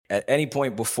at any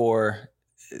point before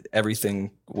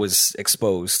everything was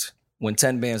exposed, when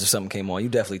 10 bands or something came on, you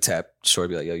definitely tapped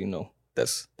Shorty, be like, yo, you know,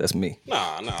 that's me.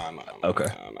 Nah. Okay.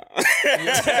 Nah.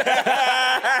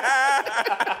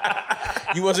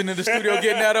 You wasn't in the studio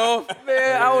getting that off?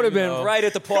 Man, I would have been right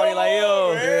at the party like,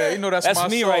 yo. Yeah, you know that's my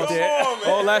me sauce. right there.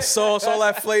 All that sauce, all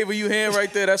that flavor you hearing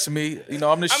right there, that's me. You know,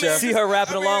 I'm the chef. See her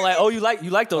rapping along like, oh, you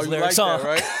like those You lyrics, like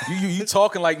huh? that, right? You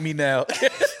talking like me now.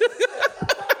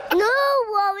 No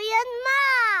worry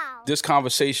now. This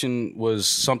conversation was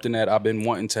something that I've been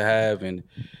wanting to have, and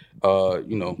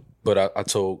but I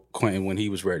told Quentin when he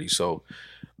was ready. So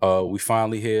we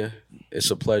finally here. It's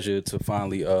a pleasure to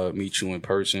finally meet you in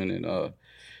person and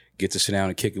get to sit down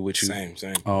and kick it with you.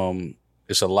 Same.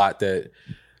 It's a lot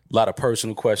of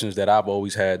personal questions that I've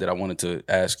always had that I wanted to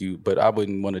ask you, but I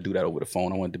wouldn't want to do that over the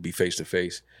phone. I wanted to be face to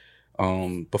face.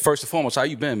 But first and foremost, how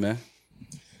you been, man?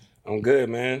 I'm good,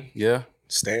 man. Yeah.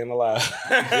 Staying alive.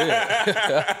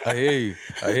 Yeah. I hear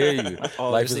you. Oh,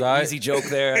 Life there's is an all right. easy joke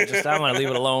there. I want to leave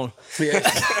it alone. Yeah,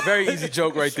 very easy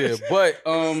joke right there. But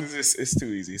It's too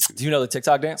easy. Do you know the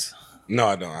TikTok dance? No,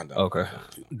 I don't. Okay.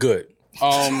 good.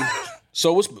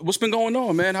 So what's been going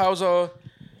on, man?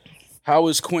 How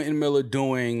is Quentin Miller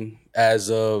doing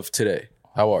as of today?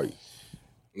 How are you?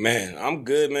 Man, I'm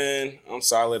good, man. I'm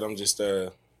solid. I'm just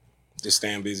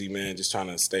staying busy, man. Just trying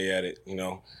to stay at it, you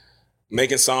know.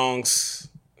 Making songs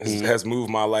has moved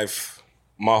my life,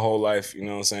 my whole life, you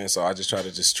know what I'm saying? So I just try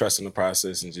to just trust in the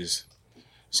process and just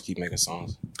keep making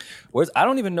songs. I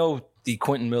don't even know the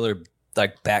Quentin Miller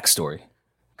like backstory,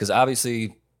 because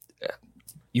obviously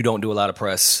you don't do a lot of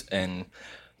press, and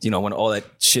you know when all that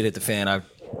shit hit the fan, I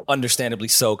understandably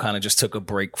so kind of just took a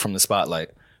break from the spotlight.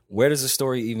 Where does the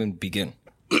story even begin?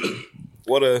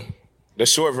 Well, the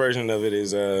short version of it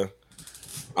is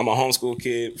I'm a homeschool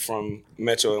kid from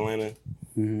Metro Atlanta.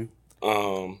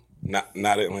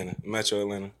 Not Atlanta, Metro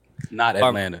Atlanta. Not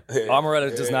Atlanta.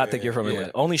 Amaretta does not think you're from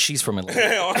Atlanta. Only she's from Atlanta.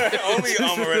 Only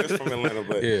Amaretta's from Atlanta,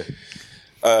 but Yeah.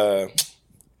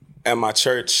 at my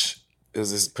church,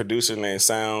 there's this producer named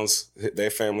Sounds.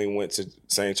 Their family went to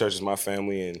same church as my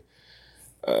family, and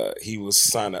he was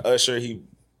signed to Usher. He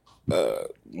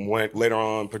went later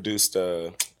on produced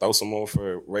Throw Some More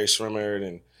for Ray Shrimmer,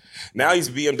 and now he's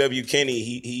BMW Kenny.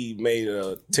 He made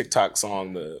a TikTok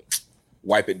song to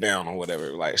wipe it down or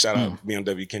whatever. Like, shout out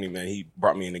BMW Kenny, man. He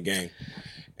brought me in the game.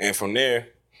 And from there,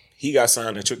 he got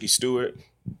signed to Tricky Stewart.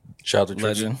 Shout out to Tricky.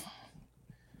 Legend.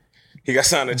 He got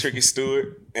signed to Tricky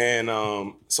Stewart. And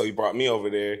so he brought me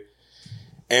over there.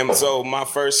 And so my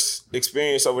first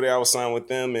experience over there, I was signed with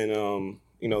them. And,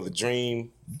 the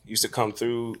Dream used to come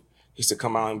through. He used to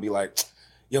come out and be like,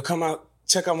 yo, come out.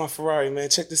 Check out my Ferrari, man.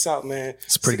 Check this out, man.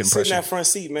 It's a pretty good Sit in impression. that front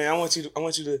seat, man. I want you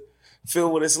to feel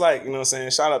what it's like. You know what I'm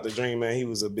saying? Shout out to Dream, man. He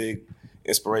was a big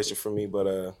inspiration for me.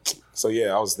 But so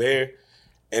yeah, I was there,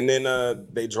 and then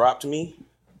they dropped me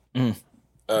out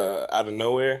of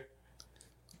nowhere.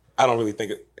 I don't really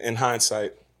think in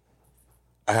hindsight,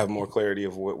 I have more clarity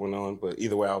of what went on. But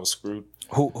either way, I was screwed.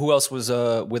 Who else was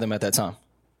with him at that time?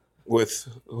 With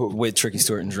who? With Tricky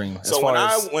Stewart and Dream. So when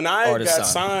I got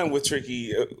signed with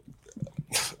Tricky,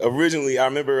 originally I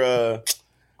remember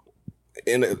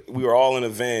we were all in a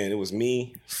van. It was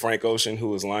me, Frank Ocean, who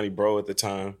was Lonnie Bro at the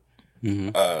time,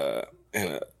 and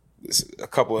a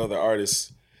couple other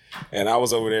artists. And I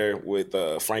was over there with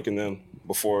Frank and them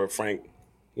before Frank,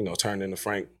 turned into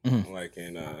Frank.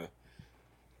 That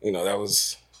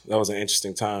was an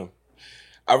interesting time.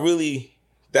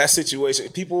 That situation,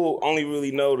 people only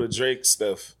really know the Drake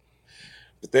stuff,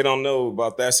 but they don't know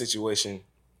about that situation.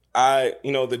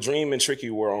 The Dream and Tricky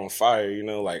were on fire,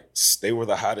 they were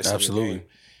the hottest Absolutely. in the game.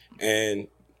 And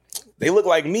they look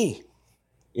like me,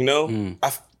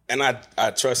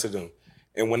 I trusted them.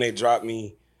 And when they dropped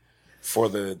me for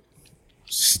the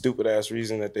stupid ass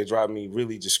reason that they dropped me,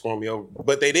 really just screwed me over.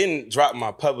 But they didn't drop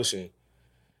my publishing.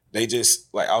 They just,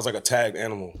 I was like a tagged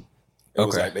animal. It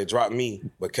was like they dropped me,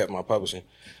 but kept my publishing.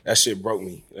 That shit broke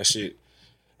me. That shit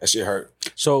hurt.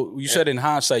 So you said in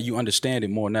hindsight you understand it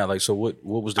more now. Like, so what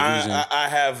was the reason? I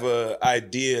have an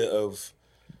idea of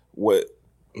what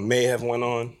may have went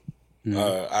on.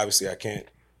 Obviously, I can't,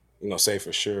 say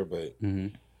for sure, but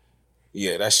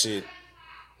yeah, that shit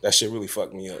really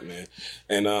fucked me up, man.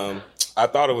 And I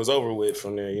thought it was over with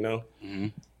from there,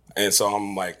 And so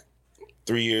I'm like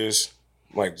 3 years,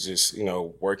 just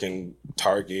working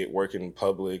Target, working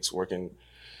Publix, working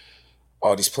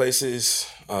all these places.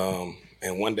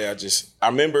 And one day I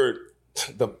remember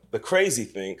the crazy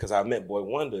thing, because I met Boy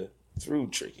Wonder through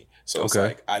Tricky. So it's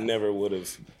like I never would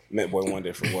have met Boy Wonder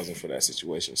if it wasn't for that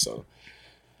situation. So,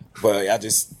 but I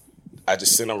just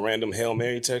sent a random Hail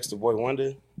Mary text to Boy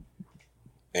Wonder,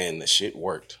 and the shit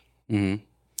worked. Mm-hmm.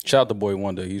 Shout out to Boy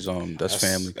Wonder. He's that's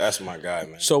family. That's my guy,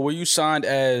 man. So were you signed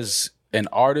as an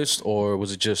artist or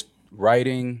was it just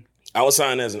writing? I was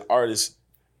signed as an artist,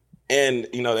 and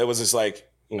there was just like,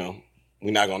 we're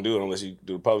not gonna do it unless you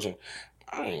do the publishing.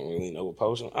 I didn't really know what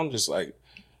publishing. I'm just like,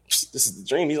 this is the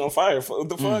dream. He's on fire. What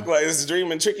the fuck? Like, it's the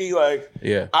dream and Tricky. Like,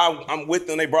 yeah. I'm with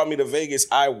them. They brought me to Vegas.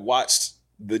 I watched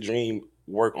the dream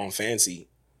work on Fancy.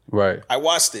 Right. I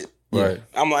watched it. Right.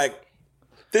 I'm like,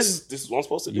 this is what I'm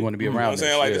supposed to do. You want to be around. You know what I'm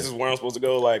saying? this, Like, yeah. this is where I'm supposed to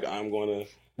go. Like, I'm going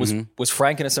to. Was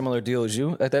Frank in a similar deal as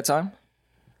you at that time?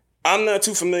 I'm not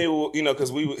too familiar with,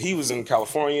 because he was in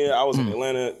California. I was in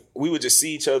Atlanta. We would just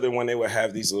see each other when they would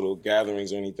have these little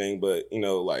gatherings or anything. But,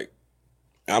 like,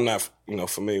 I'm not,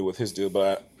 familiar with his deal.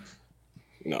 But,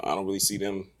 I don't really see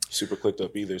them super clicked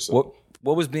up either. So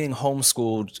What was being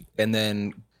homeschooled and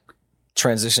then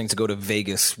transitioning to go to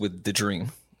Vegas with the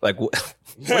dream? Like, what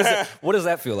does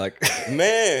that feel like?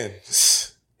 Man,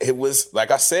 it was, like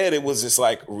I said, it was just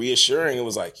like reassuring. It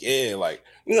was like, yeah, like,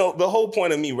 the whole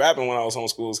point of me rapping when I was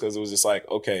homeschooled is because it was just like,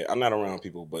 okay, I'm not around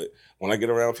people, but when I get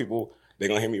around people, they're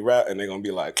going to hear me rap and they're going to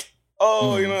be like,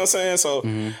 oh, you know what I'm saying? So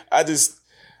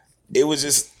it was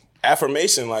just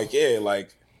affirmation, like, yeah,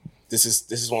 like, this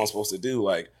is what I'm supposed to do.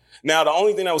 Like, now the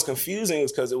only thing that was confusing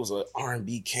was because it was an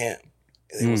R&B camp.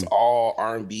 It was all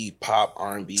R&B, pop,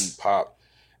 R&B, pop.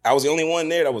 I was the only one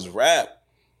there that was rap.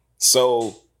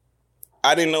 So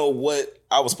I didn't know what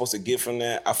I was supposed to get from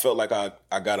that. I felt like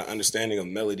I got an understanding of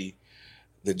melody.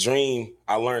 The Dream,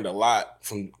 I learned a lot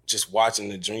from just watching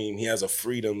The Dream. He has a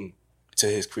freedom to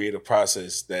his creative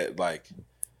process that, like,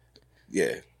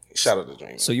 yeah, shout out to The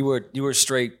Dream. So you were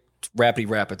straight rappity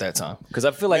rap at that time? Because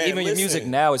I feel like even your music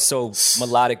now is so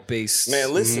melodic based.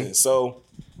 Man, listen. So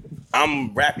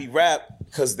I'm rappy rap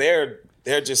because they're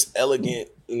just elegant,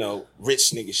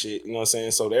 rich nigga shit. You know what I'm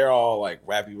saying? So they're all like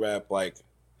rappy rap, like.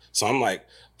 So I'm like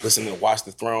listening to Watch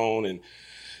the Throne and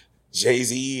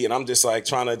Jay-Z, and I'm just like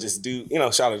trying to just do,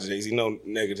 shout out to Jay-Z, no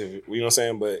negative, you know what I'm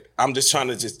saying? But I'm just trying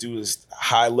to just do this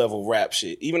high level rap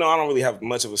shit. Even though I don't really have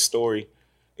much of a story,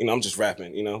 I'm just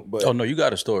rapping, But Oh no, you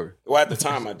got a story. Well, at the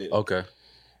time I did. Okay.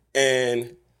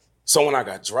 And so when I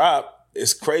got dropped,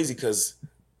 it's crazy because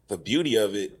the beauty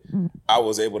of it, I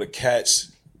was able to catch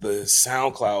the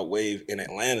SoundCloud wave in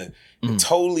Atlanta. It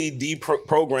totally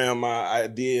deprogrammed my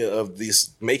idea of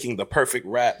this making the perfect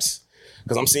raps.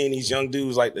 Because I'm seeing these young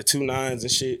dudes like the 2-9s and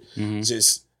shit,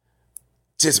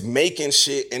 just making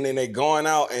shit, and then they going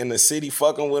out in the city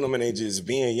fucking with them, and they just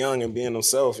being young and being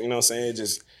themselves. You know what I'm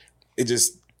saying? It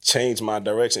just changed my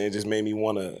direction. It just made me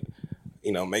want to,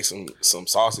 make some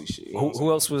saucy shit. You know Who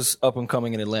else was up and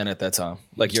coming in Atlanta at that time?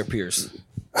 Like your peers?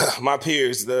 My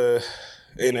peers,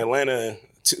 in Atlanta,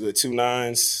 the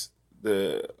 2-9s,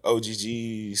 the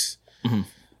OGGs.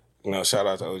 Shout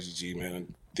out to OGG,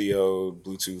 man. Theo,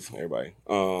 Bluetooth, everybody.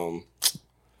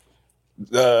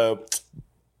 The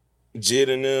Jid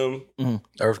and them.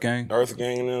 Earth Gang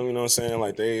and them, you know what I'm saying?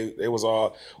 Like we was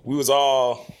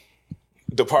all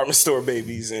department store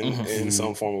babies in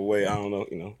some form of way. I don't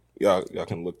know, y'all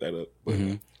can look that up. But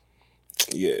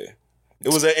yeah.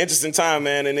 It was an interesting time,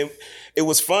 man, and it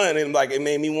was fun, and like it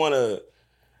made me want to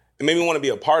be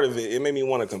a part of it. It made me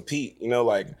want to compete.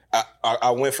 Like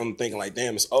I went from thinking like,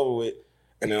 damn, it's over with,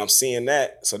 and then I'm seeing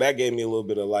that. So that gave me a little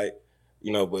bit of like,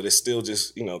 but it's still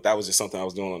just, that was just something I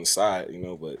was doing on the side,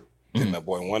 but then that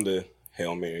Boy Wonder,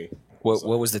 Hail Mary. What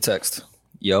was the text?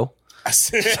 Yo?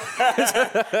 That's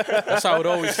how it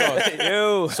always starts.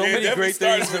 Yo. So many great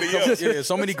things have come,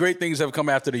 so many great things have come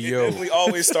after the yo. It definitely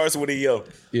always starts with a yo.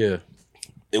 Yeah.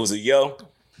 It was a yo,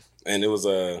 and it was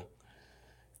a,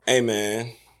 hey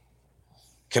man,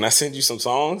 can I send you some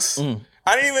songs?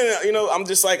 I didn't even, I'm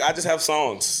just like, I just have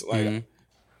songs. Like,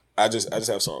 I just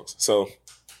have songs. So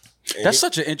that's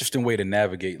such an interesting way to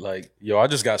navigate. Like, yo, I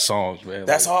just got songs, man.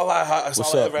 That's like, all I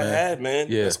ever had, man.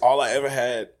 Yeah. That's all I ever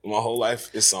had my whole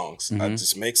life is songs. I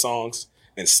just make songs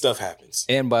and stuff happens.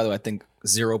 And by the way, I think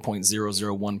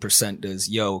 0.001% does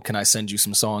yo, can I send you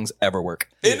some songs ever work?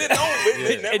 And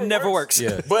it never works.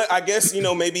 Yeah. But I guess,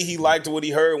 maybe he liked what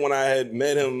he heard when I had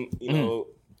met him,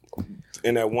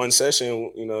 in that one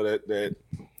session, that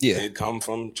it come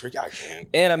from Tricky. I can't.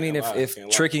 And I mean, if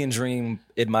Tricky and Dream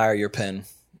admire your pen,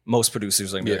 most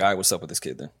producers are gonna be like, all right, what's up with this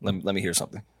kid then? Let me hear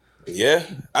something. Yeah.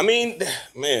 I mean,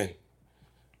 man,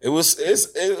 it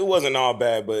wasn't all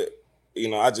bad, but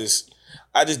I just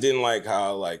didn't like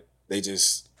how like they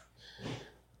just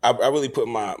I really put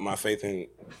my faith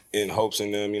in hopes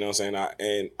in them, you know what I'm saying?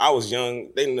 And I was young.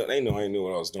 They knew I knew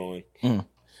what I was doing.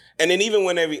 And then even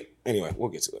when anyway, we'll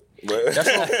get to it. But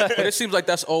but it seems like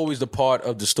that's always the part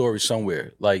of the story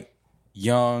somewhere. Like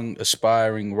young,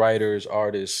 aspiring writers,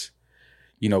 artists,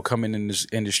 you know, coming in this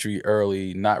industry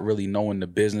early, not really knowing the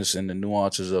business and the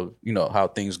nuances of, you know, how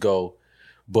things go.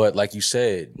 But like you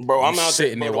said, bro, I'm out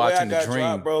sitting there watching the dream.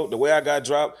 Dropped, bro, the way I got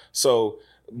dropped. So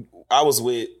I was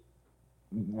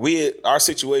with our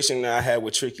situation that I had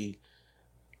with Tricky.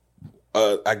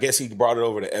 I guess he brought it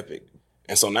over to Epic.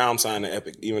 And so now I'm signed to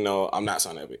Epic, even though I'm not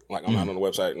signed to Epic. Like, I'm not on the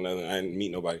website and nothing. I didn't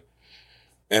meet nobody.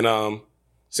 And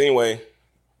so anyway,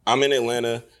 I'm in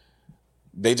Atlanta.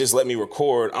 They just let me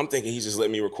record. I'm thinking he just let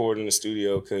me record in the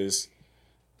studio because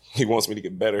he wants me to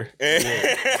get better. No,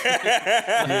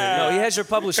 he has your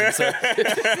publishing, sir.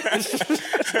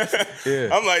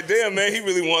 I'm like, damn, man, he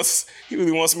really wants me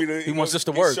to. He wants us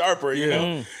to be work sharper, you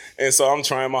know. And so I'm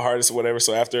trying my hardest or whatever.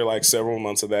 So after like several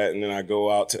months of that, and then I go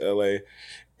out to LA,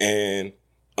 and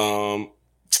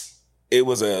it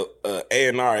was a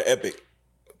A&R at Epic.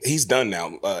 He's done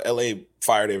now. LA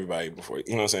fired everybody before, you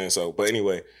know what I'm saying? So, but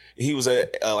anyway, he was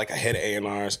like a head of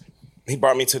A&Rs. He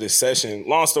brought me to this session.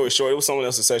 Long story short, it was someone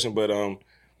else's session, but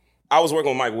I was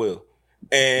working with Mike Will,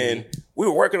 and we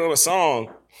were working on a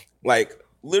song, like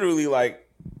literally, like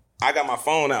I got my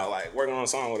phone out, like working on a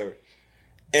song, whatever.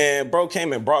 And bro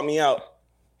came and brought me out.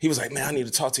 He was like, man, I need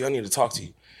to talk to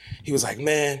you. He was like,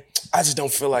 man, I just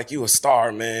don't feel like you a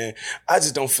star, man. I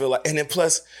just don't feel like, and then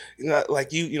plus, you know,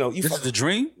 like you know, you. This is the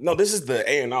dream? No, this is the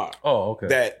A&R. Oh, okay.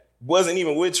 That wasn't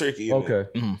even with Tricky. Okay.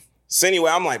 So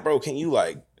anyway, I'm like, bro, can you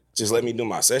like just let me do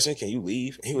my session? Can you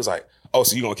leave? And he was like, oh,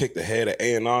 so you gonna kick the head of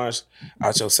A&Rs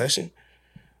out your session?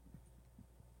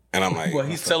 And I'm like, well,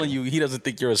 he's telling you he doesn't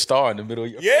think you're a star in the middle of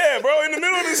your... Yeah, bro, in the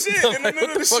middle of the shit. In the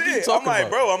middle of the shit. I'm like,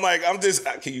 bro, I'm just,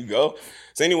 can you go?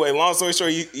 So anyway, long story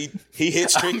short, he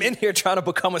hits Tricky. I'm in here trying to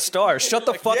become a star. Shut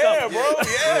the fuck up. Yeah, bro,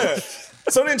 yeah.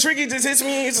 So then Tricky just hits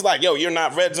me. He's just like, yo, you're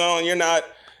not Red Zone. You're not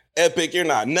Epic. You're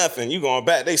not nothing. You going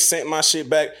back. They sent my shit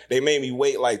back. They made me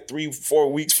wait like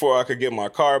 3-4 weeks before I could get my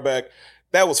car back.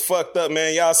 That was fucked up,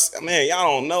 man. Y'all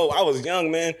don't know. I was young,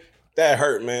 man. That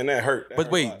hurt, man. That hurt. But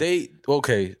wait,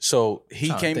 so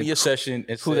he came to your session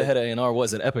and who said, the head of A&R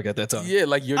was at Epic at that time? yeah,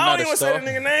 like you're I not don't a even star. say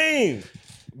the nigga name,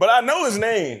 but I know his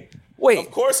name. Wait,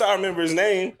 Of course I remember his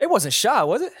name. it wasn't Sha,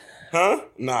 was it? Huh?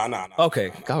 Nah.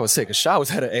 Okay, God was sick. Cause Sha was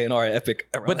head of A&R at Epic.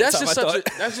 But that's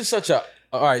just such a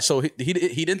all right. So he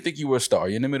didn't think you were a star.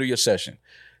 You're in the middle of your session.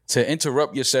 To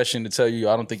interrupt your session to tell you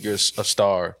I don't think you're a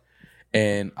star,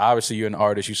 and obviously you're an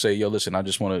artist. You say, yo, listen, I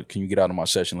just want to. Can you get out of my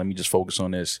session? Let me just focus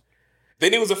on this.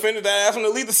 Then he was offended that I asked him to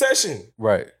leave the session.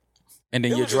 Right. And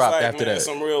then It you was just dropped like, after man, that.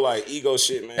 some real like ego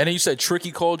shit, man. And then you said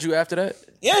Tricky called you after that?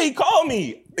 Yeah, he called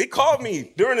me. He called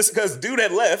me during this because dude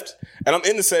had left, and I'm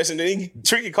in the session. Then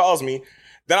Tricky calls me.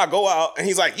 Then I go out, and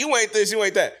he's like, "You ain't this, you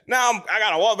ain't that." Now I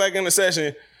gotta walk back in the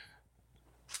session.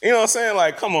 You know what I'm saying?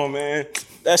 Like, come on, man.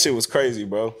 That shit was crazy,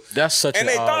 bro. That's such And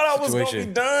an they thought I was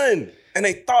situation.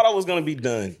 gonna be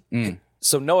done.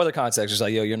 So no other context. Just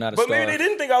like, yo, you're not a But star. maybe they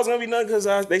didn't think I was gonna be done because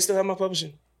they still have my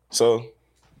publishing. So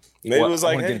maybe it was I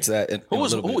like, want to hey, get into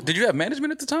that. Who did you have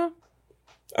management at the time?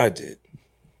 I did.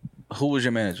 Who was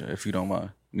your manager, if you don't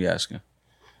mind me asking?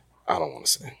 I don't want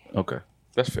to say. Okay,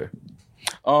 that's fair.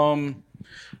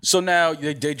 So now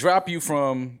they drop you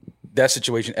from that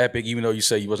situation, Epic, even though you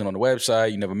say you wasn't on the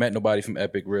website, you never met nobody from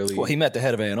Epic, really. Well, he met the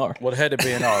head of A&R. Well, the head of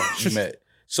A&R you met.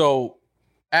 So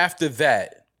after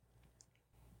that,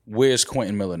 where's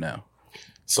Quentin Miller now?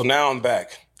 So now I'm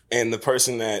back, and the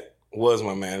person that was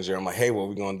my manager, I'm like, hey, what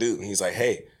we gonna do? And he's like,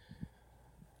 hey,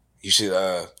 you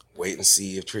should wait and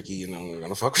see if Tricky and I'm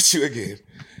gonna fuck with you again.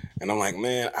 And I'm like,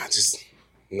 man, I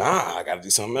gotta do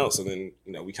something else. And then,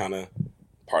 you know, we kind of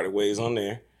parted ways on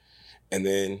there. And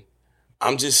then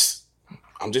I'm just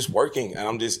working,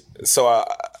 and so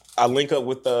I link up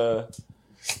with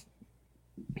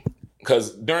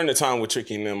because during the time with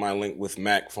Tricky and them, I linked with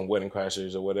Mac from Wedding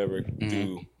Crashers or whatever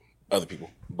through other people.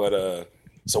 But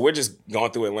so we're just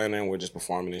going through Atlanta and we're just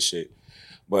performing and shit.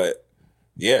 But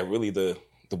yeah, really the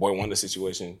Boy Wonder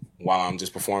situation while I'm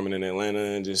just performing in Atlanta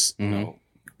and just you know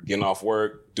getting off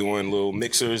work, doing little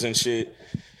mixers and shit.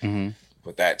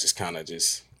 But that just kind of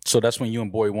just. So that's when you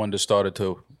and Boy Wonder started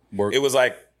to work. It was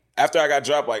like after I got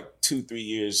dropped, like 2-3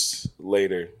 years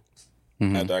later,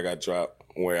 after I got dropped,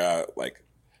 where I like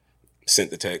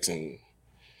sent the text, and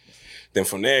then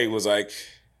from there he was like,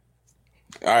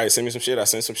 "All right, send me some shit." I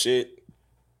sent some shit.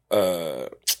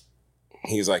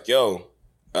 He was like, "Yo,"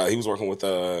 he was working with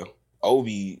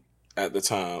Obi at the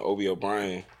time, Obi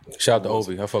O'Brien. Shout out to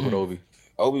Obi. I fuck with Obi.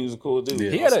 Obi was a cool dude.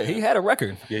 Yeah. He had a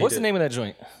record. Yeah, he What's the did. name of that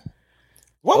joint?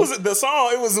 What was it? The song?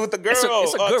 It was with the girl. It's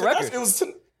a good Tinashe. record.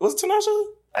 Was it Tinashe?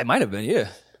 It might have been, yeah.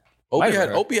 Obi Might have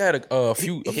had heard. a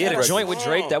few. He had a joint with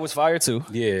Drake that was fire too.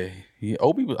 Yeah,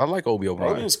 I like Obi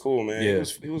O'Brien. He was cool, man. Yeah.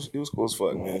 He was cool as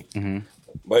fuck, man.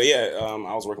 But yeah,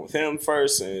 I was working with him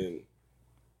first, and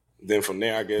then from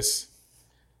there, I guess,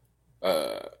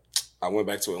 I went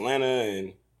back to Atlanta,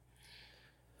 and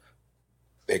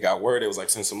they got word. It was like,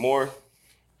 send some more.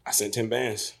 I sent 10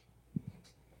 bands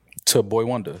to Boy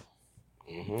Wonder.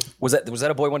 Was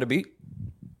that a Boy Wonder beat?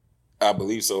 I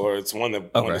believe so, or it's one that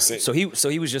Okay. sent. So he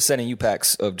was just sending you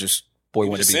packs of just Boy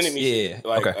Wonder beats. Sending me, Yeah.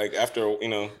 like after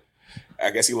I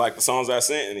guess he liked the songs I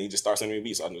sent, and he just started sending me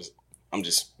beats. So I'm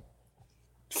just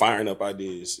firing up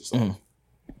ideas. So.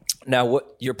 Now,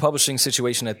 what your publishing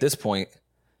situation at this point?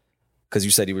 Because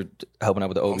you said you were helping out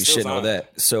with the Obi still shit and all signed.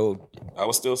 that. So I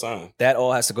was still signed. that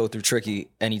all has to go through Tricky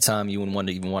anytime you and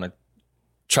Wonder even want to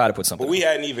try to put something. But we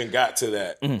hadn't even got to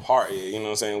that part yet. You know what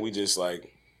I'm saying? We just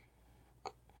like,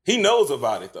 he knows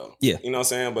about it though. Yeah. You know what I'm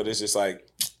saying? But it's just like,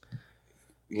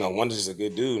 Wonder's just a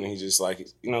good dude, and he's just like,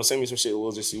 send me some shit.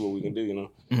 We'll just see what we can do.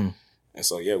 And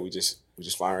so yeah, we just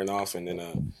firing off, and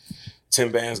then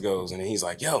 10 bands goes, and then he's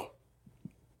like, yo,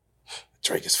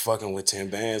 Drake is fucking with 10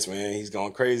 bands, man. He's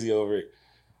going crazy over it.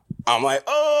 I'm like,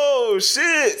 oh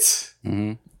shit.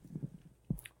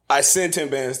 I sent 10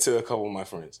 bands to a couple of my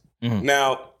friends.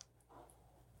 Now,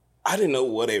 I didn't know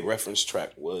what a reference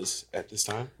track was at this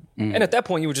time. And at that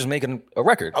point, you were just making a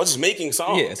record. I was just making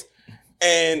songs. Yes.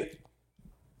 And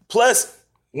plus,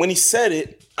 when he said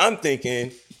it, I'm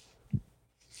thinking,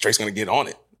 Drake's gonna get on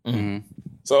it.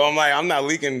 So I'm like, I'm not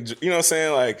leaking, you know what I'm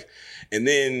saying? Like, and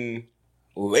then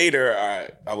later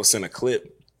I was sent a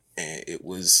clip, and it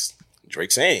was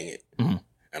Drake saying it.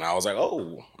 And I was like,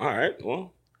 oh, all right,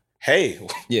 well, hey,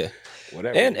 Yeah.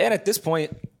 whatever. And at this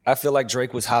point, I feel like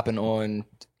Drake was hopping on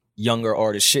younger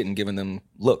artist shit and giving them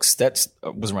looks. That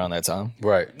was around that time.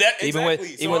 Right. Even with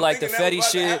like the Fetty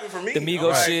shit, the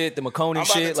Migos shit, the Makoni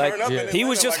shit, like he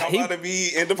was just I'm about to be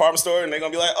in the department store, and they're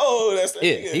gonna be like, "Oh, that's the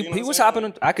nigga," you know he what was I'm hopping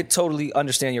on. I could totally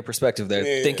understand your perspective there,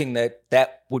 thinking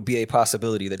that would be a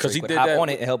possibility that Drake he would did hop that on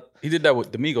it and help. He did that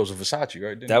with the Migos and Versace,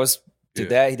 right? Didn't That was Yeah.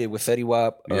 that he did with Fetty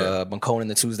Wap, Makoni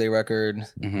the Tuesday record.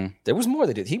 There was more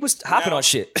they did. He was hopping on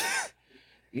shit.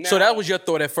 he? So that was your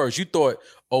thought at first. You thought,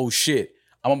 oh shit,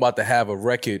 I'm about to have a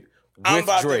record I'm with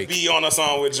about Drake. to be on a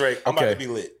song with Drake. I'm about to be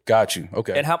lit. Got you.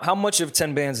 Okay. And how much of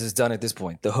 10 Bands is done at this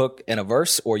point? The hook and a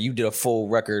verse, or you did a full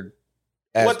record?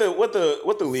 What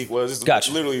the leak was? It's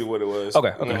Gotcha. literally what it was. Okay,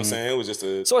 You know what I'm saying? It was just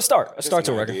a So a start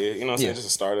to a an record. idea, you know what I'm saying? Yeah. Just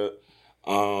a startup.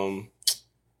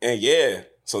 And yeah,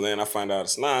 so then I find out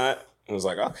it's not. And it was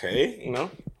like, okay,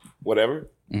 whatever.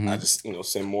 I just,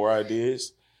 send more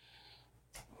ideas.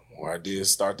 More ideas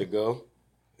start to go.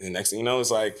 And next thing you know, it's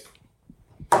like,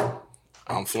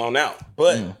 I'm flown out.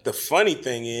 But the funny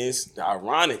thing is, the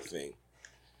ironic thing,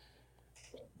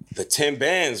 the 10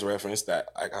 Bands reference that,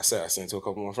 like I said, I sent to a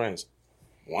couple of my friends.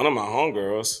 One of my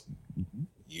homegirls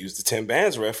used the 10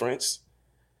 Bands reference.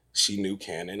 She knew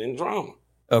Canon and Drama.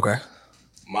 Okay.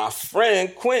 My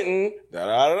friend Quentin,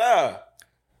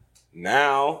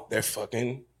 now they're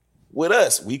fucking with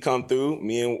us. We come through,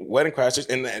 me and Wedding Crashers,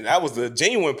 and that was the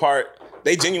genuine part.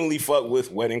 They genuinely fuck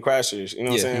with Wedding Crashers. You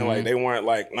know what I'm saying? Like, they weren't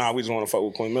like, nah, we just want to fuck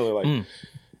with Quentin Miller. Like,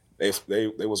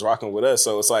 they was rocking with us.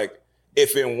 So it's like,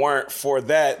 if it weren't for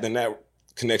that, then that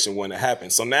connection wouldn't have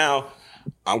happened. So now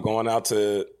I'm going out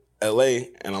to LA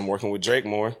and I'm working with Drake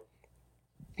more.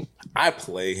 I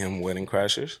play him Wedding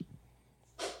Crashers.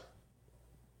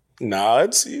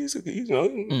 Nods,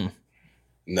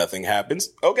 nothing happens.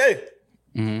 Okay.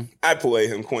 I play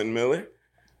him Quentin Miller.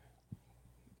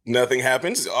 Nothing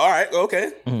happens. All right,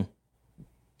 okay.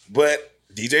 But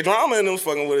DJ Drama and them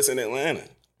fucking with us in Atlanta.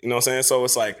 You know what I'm saying? So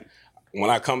it's like, when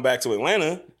I come back to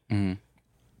Atlanta,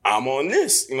 I'm on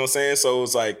this. You know what I'm saying? So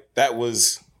it's like, that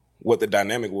was what the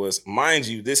dynamic was. Mind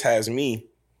you, this has me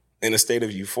in a state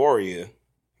of euphoria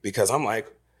because I'm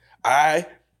like, I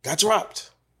got dropped.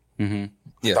 Yeah.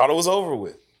 Thought it was over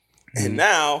with. And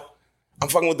now I'm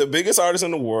fucking with the biggest artist in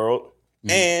the world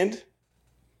and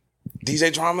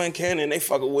DJ Drama and Canon, they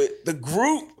fucking with the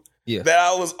group that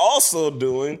I was also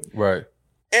doing. Right.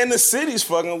 And the city's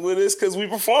fucking with us because we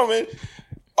performing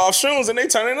off shrooms and they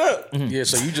turning up. Yeah,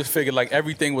 so you just figured like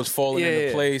everything was falling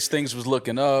into place, things was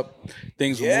looking up,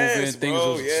 things were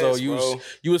moving,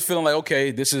 you was feeling like,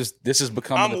 okay, this is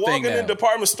becoming I'm a thing walking in the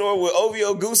department store with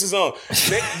OVO Gooses on.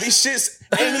 These shits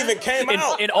ain't even came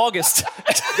out. In August.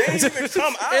 They ain't even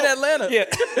come out. in Atlanta. Yeah.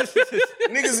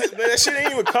 Niggas, that shit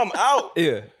ain't even come out.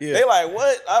 Yeah. They like,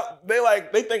 what?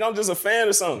 They think I'm just a fan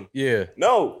or something. Yeah.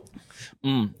 No.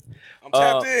 I'm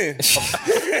tapped in.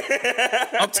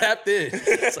 I'm tapped in.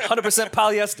 It's 100%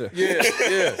 polyester.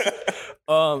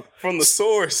 Yeah. From the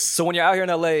source. So when you're out here in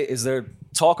LA, is there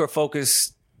talk or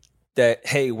focus that,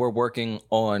 hey, we're working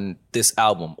on this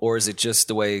album? Or is it just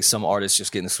the way some artists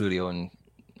just get in the studio and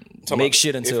make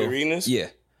shit until... Arenas? Yeah.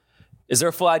 Is there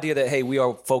a full idea that, hey, we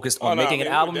are focused on making an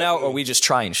album now, or are we just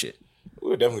trying shit? We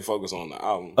would definitely focus on the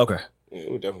album. Okay. Yeah,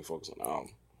 we would definitely focus on the album.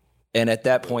 And at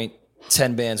that point,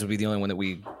 10 Bands would be the only one that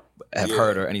we have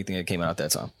heard or anything that came out at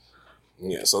that time.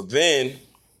 Yeah, so then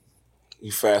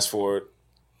you fast forward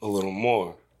a little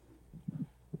more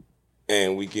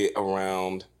and we get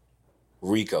around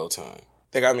Rico time.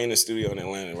 They got me in the studio in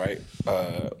Atlanta, right?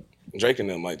 Drake and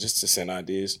them, like, just to send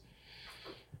ideas.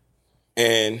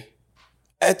 And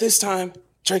at this time,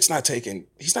 Drake's not taking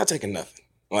nothing.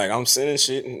 Like, I'm sending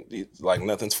shit and like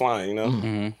nothing's flying, you know?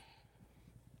 Mm-hmm.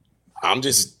 I'm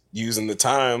just using the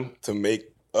time to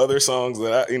make other songs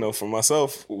that I, you know, for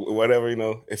myself, whatever, you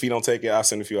know. If he don't take it, I'll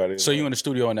send a few ideas. So you in the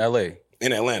studio in LA?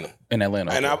 In Atlanta. In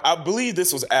Atlanta. And okay. I believe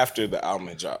this was after the album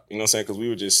had dropped. You know what I'm saying? Because we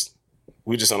were just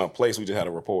on a place, we just had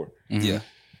a rapport. Mm-hmm.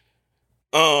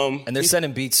 Yeah. And they're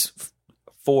sending beats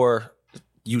for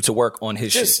you to work on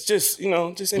his shit. Just you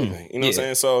know, just anything. You know what I'm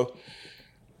saying? So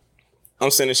I'm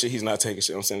sending shit, he's not taking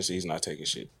shit. I'm sending shit, he's not taking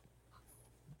shit.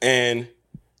 And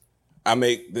I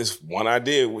make this one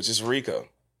idea, which is Rico.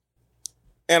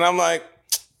 And I'm like,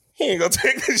 he ain't gonna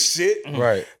take this shit.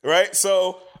 Right. Right?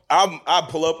 So I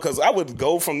pull up, because I would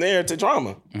go from there to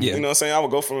Drama. Yeah. You know what I'm saying? I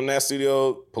would go from that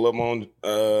studio, pull up on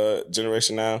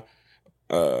Generation Now,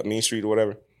 Mean Street or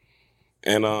whatever.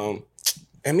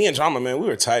 And me and Drama, man, we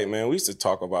were tight, man. We used to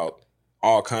talk about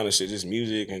all kind of shit, just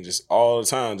music and just all the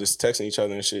time, just texting each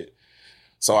other and shit.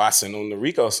 So I sent him the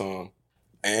Rico song.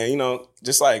 And, you know,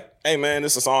 just like, hey, man,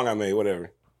 this is a song I made, whatever.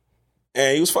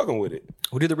 And he was fucking with it.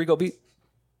 Who did the Rico beat?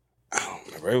 I don't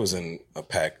remember. It was in a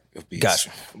pack of beats.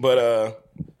 Gotcha. But,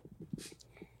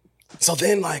 so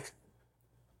then, like,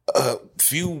 a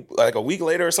week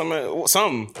later or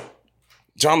something,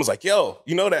 John was like, yo,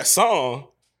 you know that song?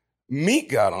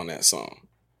 Meek got on that song.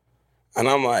 And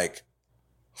I'm like,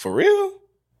 for real?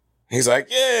 He's like,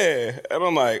 yeah. And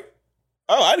I'm like,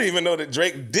 oh, I didn't even know that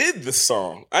Drake did the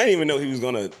song. I didn't even know he was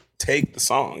going to take the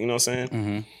song. You know what I'm saying?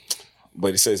 Mm-hmm.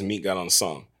 But it says Meek got on the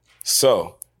song.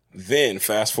 So then,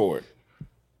 fast forward.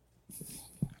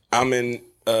 I'm in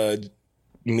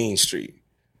Mean Street.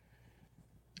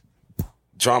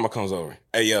 Drama comes over.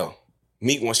 Hey, yo,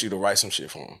 Meek wants you to write some shit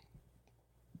for him.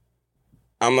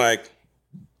 I'm like,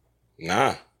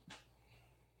 nah.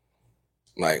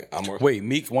 Like, I'm working. Wait,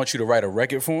 Meek wants you to write a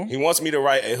record for him? He wants me to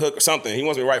write a hook or something. He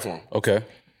wants me to write for him. Okay.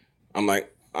 I'm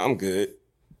like, I'm good.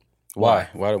 Why?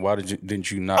 Why didn't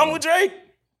you not? I'm with Drake.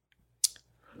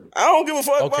 I don't give a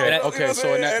fuck. Okay, about, okay. You know So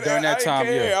during that time,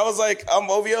 yeah, I was like, I'm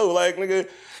OVO, like, nigga.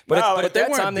 But nah, at they that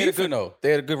weren't time, they had a beefing, good, though.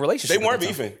 they had a good relationship. they weren't at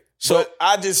that time. beefing. So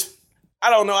I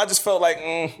don't know. I just felt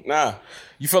like, nah.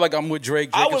 You feel like I'm with Drake.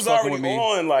 I Drake was is fucking already with me.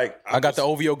 on, like, I got the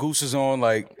OVO gooses on.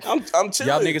 Like, I'm chilling.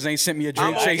 y'all niggas ain't sent me a Dream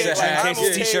I'm okay, Chaser like, hat. I'm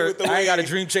okay T-shirt. with the I ain't got a way-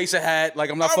 Dream Chaser hat. Like,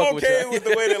 I'm not I'm fucking okay with with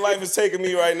the way that life is taking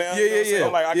me right now. Yeah, You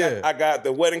know what I'm yeah, saying? Like, yeah. I got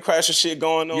the Wedding Crasher shit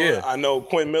going on. Yeah. I know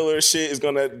Quentin Miller shit is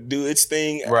gonna do its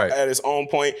thing Right. at its own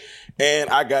point. And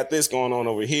I got this going on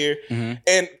over here. Mm-hmm.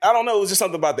 And I don't know, it was just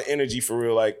something about the energy for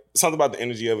real. Like, something about the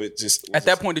energy of it just... At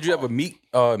that point, did you ever meet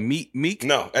Meek?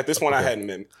 No, at this point, I hadn't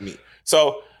met Meek.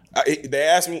 So, they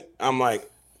asked me, I'm like,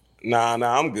 nah,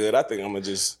 I'm good. I think I'm gonna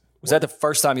just... Was that the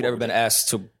first time you'd ever been asked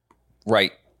to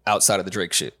write outside of the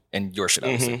Drake shit and your shit,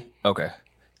 obviously? Okay. And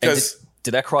Because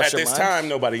did that cross at your this mind? time,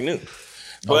 nobody knew.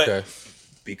 But Okay.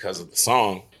 because of the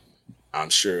song, I'm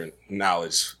sure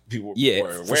knowledge, people Yeah,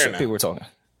 were for aware sure. now. People were talking.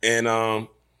 And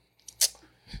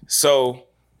so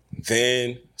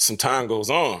then some time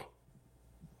goes on.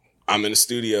 I'm in the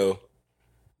studio.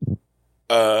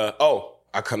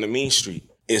 I come to Mean Street.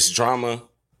 It's Drama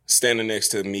standing next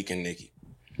to Meek and Nicki.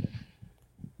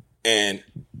 And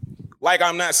like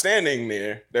I'm not standing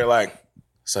there, they're like,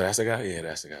 so that's the guy? Yeah,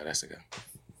 that's the guy.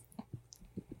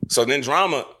 So then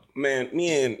Drama, man,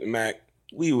 me and Mac,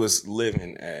 we was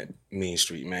living at Mean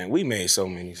Street, man. We made so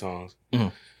many songs. Mm-hmm.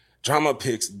 Drama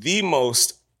picks the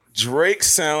most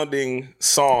Drake-sounding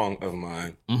song of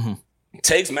mine. Mm-hmm.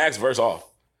 Takes Mac's verse off.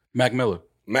 Mac Miller.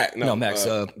 Mac, no, Max.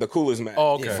 the coolest Mac.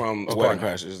 Oh, okay. From Okay. Wedding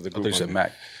Crashers. The I thought group you said on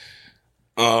Mac.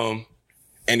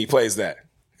 and he plays that.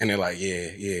 And they're like,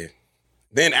 yeah.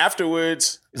 Then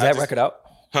afterwards... Is that record out?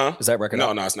 Huh? Is that record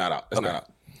out? No, it's not out. It's not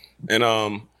out.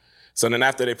 And so then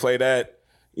after they play that,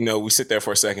 you know, we sit there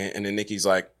for a second, and then Nicki's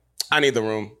like, I need the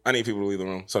room. I need people to leave the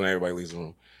room. So then everybody leaves the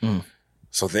room. Mm.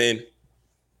 So then,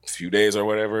 a few days or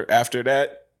whatever after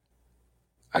that,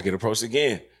 I get approached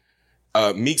again.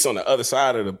 Meek's on the other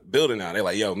side of the building now. They're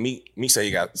like, yo, Meek say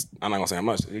he got, I'm not gonna say how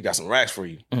much, he got some racks for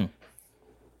you. Mm.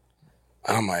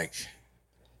 And I'm like,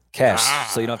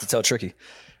 Cash. So you don't have to tell Tricky.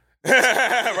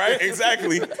 Right?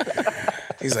 Exactly.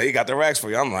 He's like, he got the racks for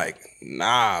you. I'm like,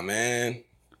 nah, man.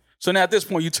 So now at this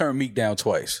point, you turned Meek down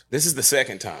twice. This is the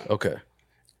second time. Okay.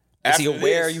 Is he After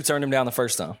aware this- you turned him down the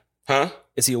first time? Huh?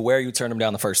 Is he aware you turned him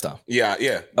down the first time? Yeah.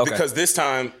 Okay. Because this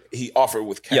time he offered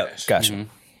with cash. Yeah, gotcha.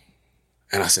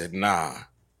 And I said, nah.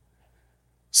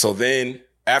 So then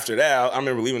after that, I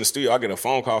remember leaving the studio. I get a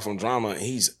phone call from Drama, and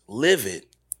he's livid.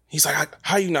 He's like,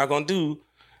 how you not gonna do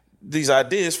these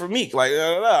ideas for Meek? Like,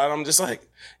 and I'm just like,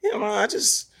 yeah, man, I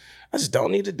just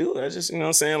don't need to do it. I just, you know what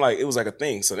I'm saying? Like, it was like a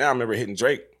thing. So then I remember hitting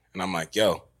Drake, and I'm like,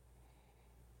 yo,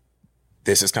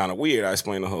 this is kind of weird. I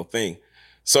explained the whole thing.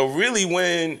 So really,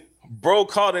 when bro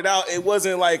called it out, it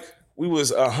wasn't like we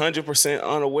was 100%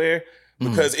 unaware,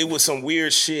 because it was some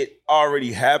weird shit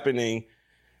already happening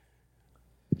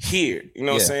here. You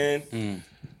know what I'm saying?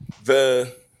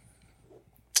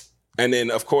 And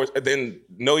then, of course, then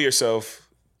Know Yourself,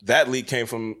 that leak came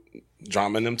from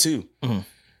Drama and them too.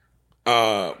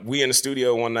 We in the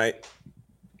studio one night,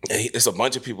 and it's a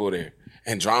bunch of people there.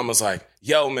 And Drama's like,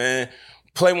 yo, man,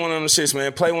 play one of them shits,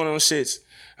 man. Play one of them shits.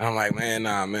 And I'm like,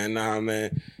 nah,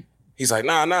 man. He's like,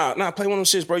 nah, play one of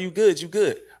them shits, bro. You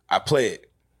good. I play it.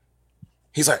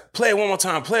 He's like, play it one more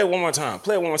time.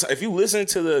 If you listen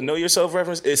to the Know Yourself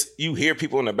reference, it's you hear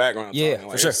people in the background Yeah, talking.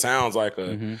 Like, for sure. It sounds like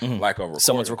a recording.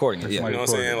 Someone's recording it. Yeah. You know what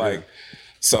I'm saying? Like,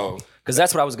 so Because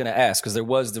that's what I was going to ask, because there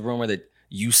was the rumor that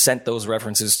you sent those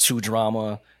references to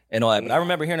Drama and all that. But I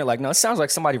remember hearing it like, no, it sounds like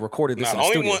somebody recorded this in the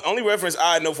studio. only reference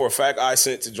I know for a fact I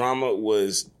sent to Drama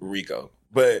was Rico.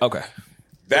 But Okay.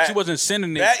 that, But you wasn't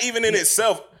sending it. that even in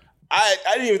itself, I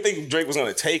didn't even think Drake was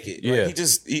gonna take it. Like,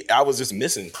 Yeah. I was just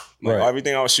missing. Like, Right.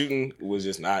 everything I was shooting was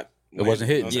just not. It wasn't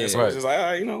hitting. You know what I'm saying? Yeah. So I was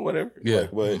Right. just like, whatever. Yeah.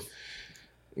 Like, but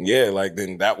yeah, like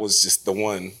then that was just the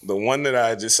one that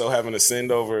I just so happened to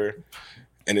send over,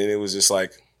 and then it was just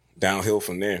like downhill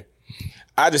from there.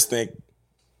 I just think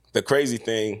the crazy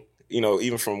thing,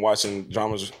 even from watching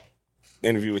Drama's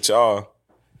interview with y'all,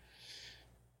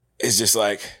 is just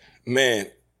like, man.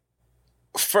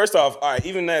 First off, all right,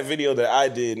 even that video that I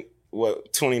did,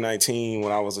 2019,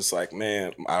 when I was just like,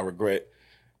 man, I regret,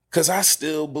 because I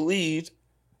still believed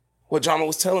what Drama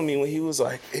was telling me when he was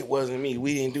like, it wasn't me.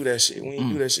 We didn't do that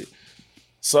shit.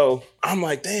 So I'm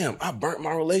like, damn, I burnt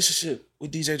my relationship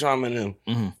with DJ Drama and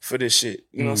them for this shit.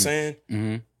 You know what I'm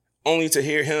saying? Only to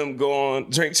hear him go on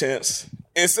Drink Champs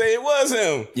and say it was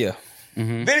him. Yeah.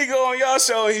 Then he go on y'all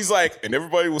show and he's like, and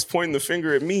everybody was pointing the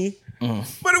finger at me.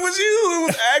 But it was you. It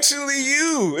was actually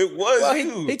you. It was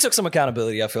you. He took some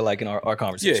accountability, I feel like, in our Yeah,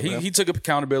 conversation. with him. he took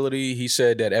accountability. He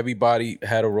said that everybody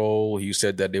had a role. He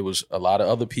said that there was a lot of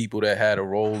other people that had a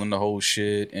role in the whole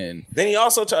shit. And Then he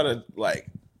also tried to,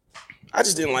 I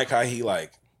just didn't like how he,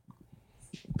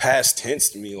 past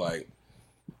tense to me,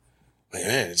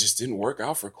 man, it just didn't work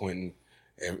out for Quentin.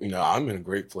 And, I'm in a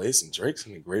great place and Drake's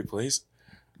in a great place.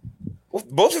 Well,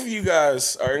 both of you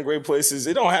guys are in great places.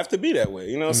 It don't have to be that way.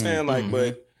 You know what I'm saying?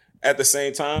 But at the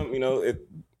same time, it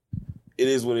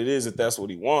is what it is if that's what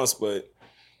he wants. But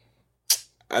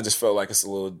I just felt like it's a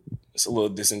little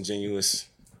disingenuous.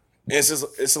 And it just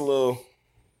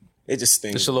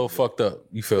stings. it's a little fucked up.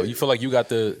 You feel like you got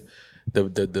the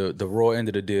raw end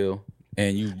of the deal,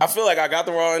 and you. I feel like I got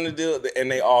the raw end of the deal,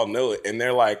 and they all know it, and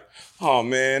they're like, "Oh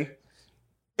man,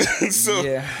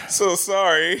 so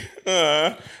sorry."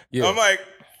 Yeah. I'm like,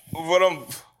 "But I'm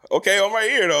right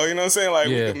here, though." You know what I'm saying? Like,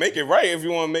 we can make it right if you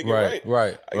want to make it right.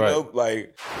 Right. You know,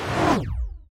 like.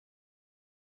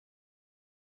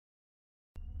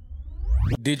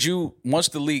 Did you, once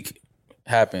the leak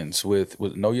happens with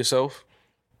Know Yourself,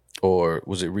 or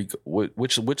was it Rico?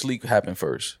 Which leak happened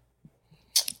first?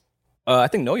 I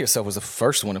think Know Yourself was the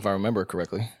first one, if I remember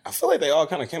correctly. I feel like they all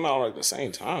kind of came out at the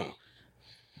same time.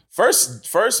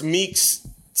 First Meeks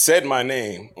said my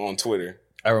name on Twitter,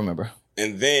 I remember.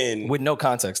 and then With no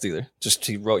context either. Just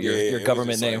he wrote your it was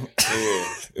government just name.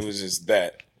 It was just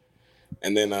that.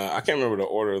 And then I can't remember the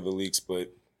order of the leaks,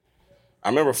 but I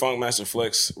remember Funkmaster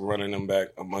Flex running them back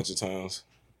a bunch of times.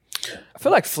 I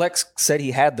feel like Flex said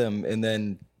he had them and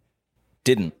then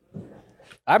didn't.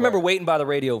 I remember waiting by the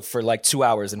radio for 2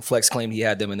 hours and Flex claimed he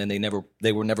had them and then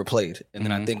they were never played. And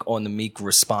then I think on the Meek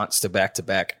response to Back to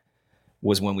Back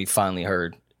was when we finally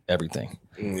heard everything.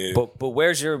 Yeah. But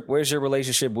where's your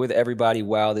relationship with everybody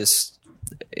while this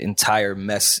entire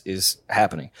mess is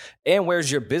happening? And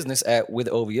where's your business at with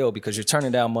OVO? Because you're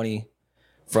turning down money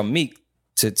from Meek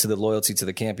to the loyalty to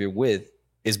the camp you're with.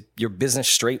 Is your business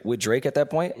straight with Drake at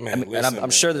that point? Man, and I'm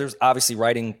sure there's obviously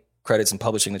writing credits and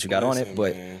publishing that you got on it,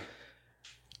 but man,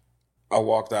 I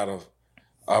walked out of,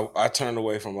 I turned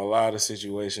away from a lot of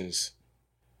situations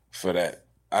for that.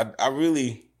 I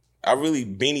really I really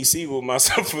Beanie Siegel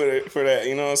myself for that.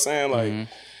 You know what I'm saying? Like,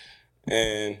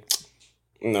 and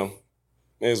you know,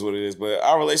 it is what it is. But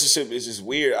our relationship is just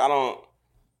weird. I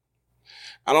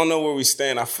don't know where we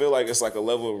stand. I feel like it's like a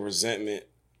level of resentment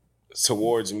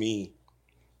towards me.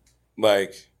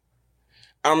 Like,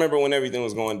 I remember when everything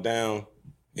was going down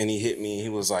and he hit me and he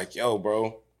was like, yo,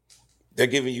 bro, they're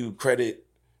giving you credit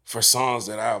for songs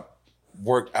that I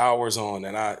worked hours on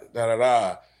and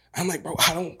I'm like, bro,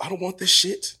 I don't want this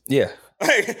shit. Yeah.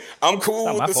 Like, I'm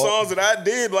cool with the songs that I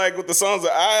did, like with the songs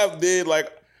that I did,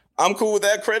 like I'm cool with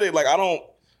that credit. Like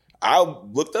I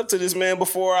looked up to this man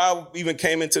before I even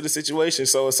came into the situation.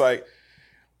 So it's like,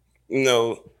 you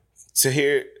know, to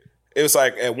hear, it was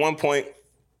like at one point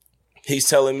he's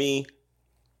telling me,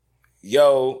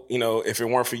 yo, you know, if it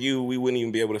weren't for you, we wouldn't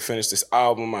even be able to finish this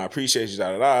album. I appreciate you,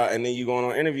 And then you going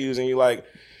on interviews and you're like,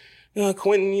 you know,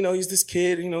 Quentin, you know, he's this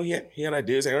kid, you know, he had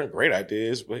ideas, they weren't great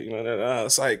ideas, but you know,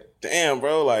 it's like, damn,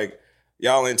 bro, like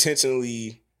y'all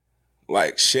intentionally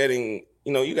like shedding,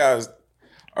 you know, you guys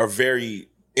are very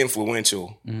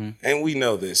influential and we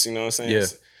know this, you know what I'm saying? Yeah.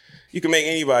 You can make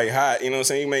anybody hot, you know what I'm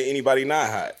saying? You can make anybody not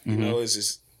hot, you know,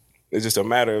 it's just a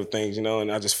matter of things, you know,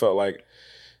 and I just felt like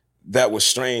that was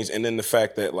strange. And then the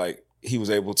fact that like he was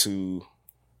able to,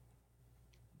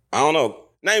 I don't know,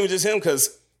 not even just him,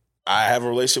 because I have a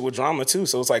relationship with Drama too.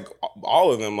 So it's like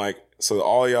all of them, like, so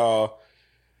all y'all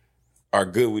are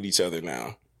good with each other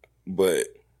now, but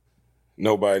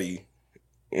nobody,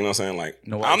 you know what I'm saying? Like,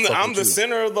 I'm the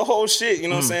center of the whole shit, you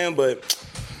know what I'm saying? But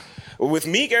with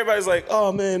Meek, everybody's like,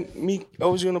 oh man, Meek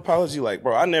owes you an apology. Like,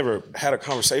 bro, I never had a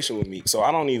conversation with Meek, so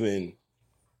I don't even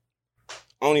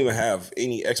have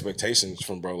any expectations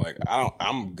from bro. Like,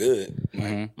 I'm good.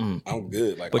 Like, I'm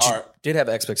good. Like, but you did have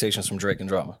expectations from Drake and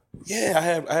Drama. Yeah,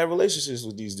 I had relationships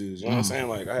with these dudes. You know what I'm saying?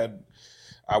 Like,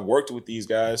 I worked with these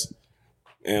guys,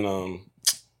 and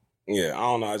yeah, I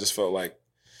don't know. I just felt like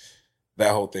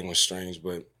that whole thing was strange.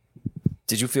 But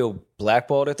did you feel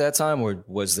blackballed at that time, or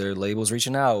was there labels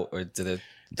reaching out, or did it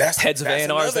heads of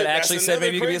A&Rs that actually said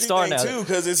maybe you could be a star now? Too,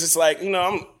 because it's just like, you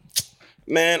know,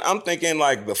 I'm thinking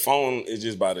like the phone is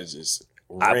just about to just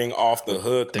ring off the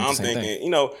hook. I'm thinking,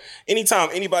 you know, anytime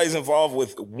anybody's involved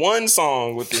with one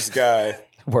song with this guy,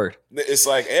 word, it's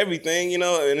like everything, you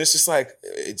know, and it's just like,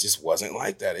 it just wasn't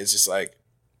like that. It's just like,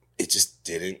 it just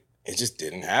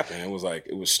didn't happen. It was like,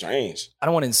 it was strange. I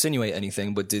don't want to insinuate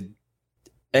anything, but did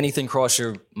anything cross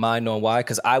your mind on why?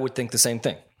 Because I would think the same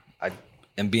thing. I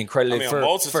am being credited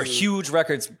for huge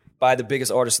records by the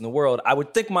biggest artists in the world. I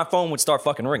would think my phone would start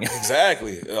fucking ringing.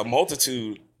 Exactly. A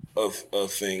multitude of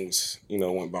things, you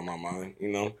know, went by my mind, you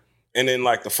know? And then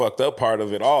like the fucked up part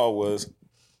of it all was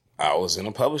I was in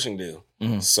a publishing deal.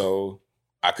 So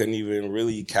I couldn't even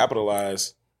really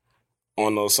capitalize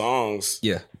on those songs.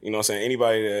 Yeah. You know what I'm saying?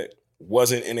 Anybody that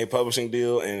wasn't in a publishing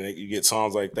deal and you get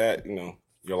songs like that, you know,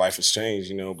 your life has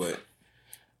changed, you know, but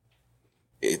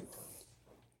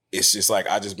it's just like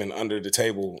I just been under the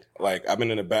table. Like I've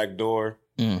been in the back door.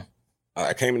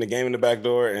 I came in the game in the back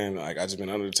door and like I just been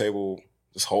under the table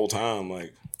this whole time.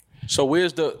 Like, so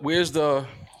where's the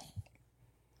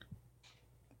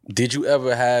did you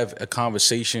ever have a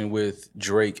conversation with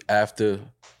Drake after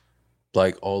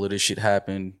like all of this shit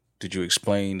happened? Did you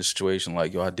explain the situation?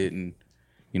 Like, yo, I didn't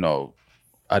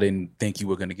think you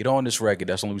were going to get on this record.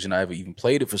 That's the only reason I ever even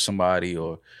played it for somebody.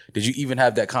 Or did you even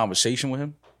have that conversation with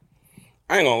him?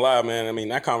 I ain't gonna lie, man. I mean,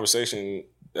 that conversation,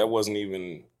 that wasn't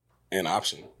even an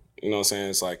option. You know what I'm saying?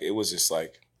 It's like, it was just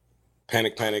like,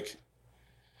 panic.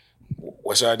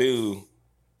 What should I do?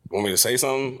 Want me to say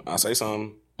something? I'll say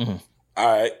something. All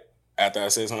right. After I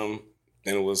said something,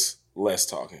 then it was less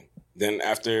talking. Then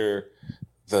after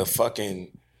the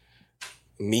fucking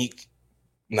Meek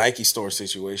Nike store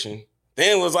situation,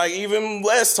 then it was like even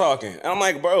less talking. And I'm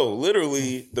like, bro,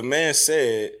 literally the man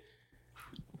said,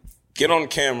 get on the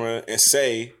camera and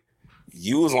say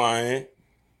you was lying.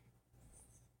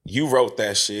 You wrote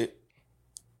that shit.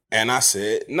 And I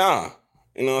said, nah.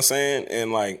 You know what I'm saying?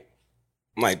 And like,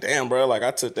 I'm like, damn, bro, like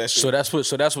I took that shit.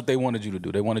 So that's what they wanted you to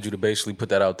do. They wanted you to basically put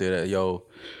that out there that, yo,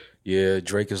 yeah,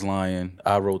 Drake is lying.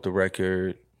 I wrote the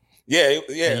record. Yeah.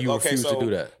 And you refused to do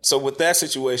that. So with that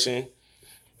situation,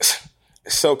 it's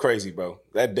so crazy, bro.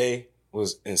 That day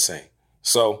was insane.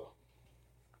 So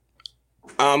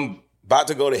I'm about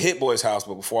to go to Hit Boy's house,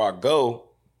 but before I go,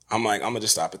 I'm like, I'm gonna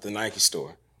just stop at the Nike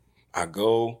store. I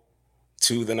go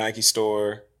to the Nike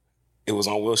store. It was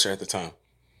on Wilshire at the time.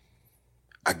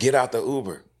 I get out the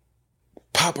Uber.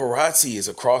 Paparazzi is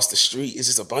across the street. It's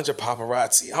just a bunch of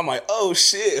paparazzi. I'm like, oh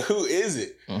shit, who is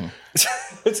it?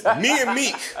 Me and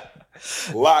Meek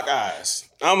lock eyes.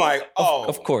 I'm like, oh.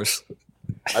 Of course.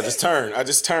 I just turn. I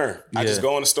just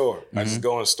go in the store. I just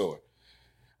go in the store.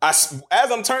 As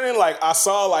I'm turning, like I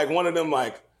saw like one of them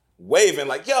like waving,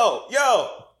 like yo.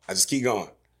 I just keep going.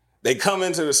 They come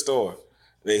into the store.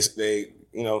 They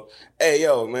hey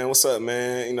yo man, what's up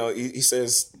man? You know he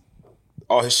says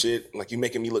all his shit like you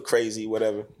making me look crazy,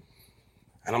 whatever.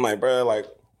 And I'm like, bro, like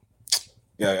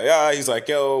yeah. He's like,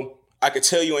 yo, I could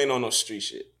tell you ain't on no street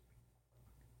shit,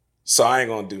 so I ain't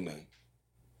gonna do nothing.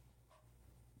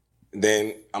 And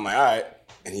then I'm like, all right,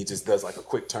 and he just does like a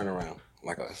quick turnaround,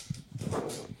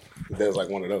 he does like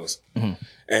one of those, and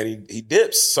he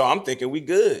dips. So I'm thinking we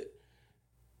good,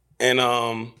 and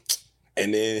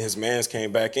then his mans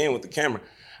came back in with the camera.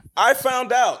 I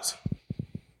found out,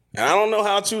 and I don't know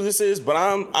how true this is, but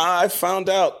I found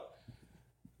out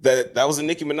that was a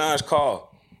Nicki Minaj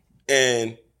call,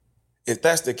 and if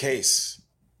that's the case.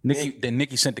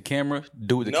 Nicki sent the camera,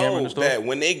 with the camera in the store? That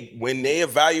when Meek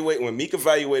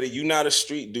evaluated, you not a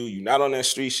street dude, you not on that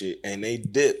street shit, and they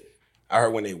dipped. I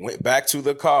heard when they went back to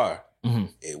the car,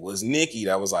 it was Nicki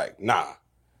that was like, nah,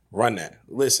 run that.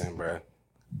 Listen, bro,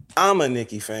 I'm a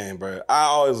Nicki fan, bro. I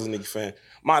always was a Nicki fan.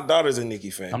 My daughter's a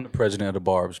Nicki fan. I'm the president of the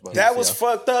Barbs. That was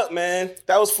fucked up, man.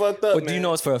 That was fucked up, But do you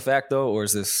know it's for a fact, though, or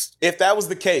is this... If that was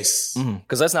the case.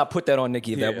 Because let's not put that on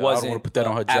Nicki if that wasn't... I don't want to put that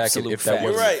on her jacket if that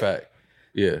wasn't a fact.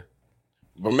 Yeah.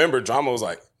 Remember, Drama was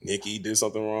like, Nicki did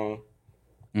something wrong.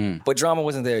 But Drama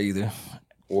wasn't there either.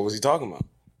 What was he talking about?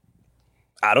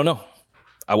 I don't know.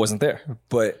 I wasn't there.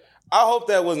 But... I hope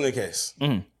that wasn't the case.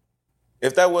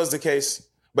 If that was the case...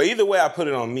 But either way, I put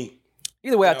it on Meek.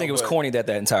 Either way, I think it was corny that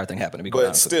entire thing happened. To be quite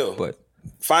honest with you. But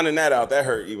finding that out, that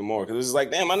hurt even more. Because it was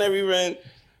like, damn, I never even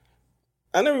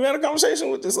had a conversation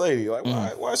with this lady. Like,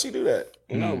 why she do that?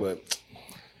 You know, but...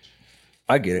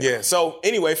 I get it. Yeah, so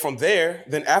anyway, from there,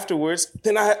 then afterwards,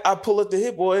 then I pull up the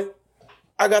Hit Boy.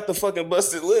 I got the fucking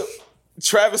busted lip.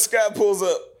 Travis Scott pulls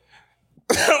up.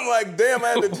 I'm like, damn, I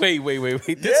had to...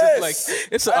 Wait. This is like...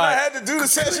 It's I had to do the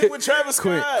session with Travis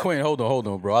Scott. Quinn, hold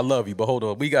on, bro. I love you, but hold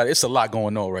on. It's a lot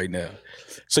going on right now.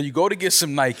 So you go to get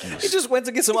some Nikes. He just went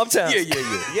to get some Uptowns. Yeah.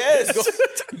 Yes.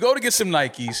 You go to get some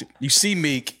Nikes. You see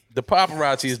Meek. The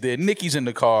paparazzi is there. Nicki's in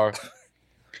the car.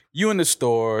 You in the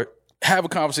store. Have a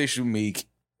conversation with Meek.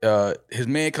 His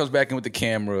man comes back in with the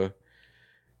camera.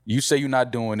 You say you're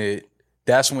not doing it.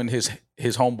 That's when his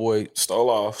homeboy stole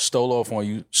off on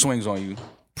you, swings on you.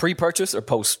 Pre-purchase or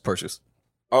post-purchase?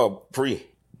 Oh, pre.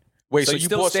 Wait, so you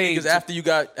bought sneakers after you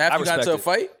got into a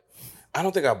fight? I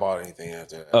don't think I bought anything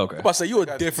after that. Okay. I'm about to say, you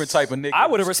a different type of nigga. I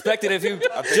would have respected if you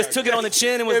just took it on the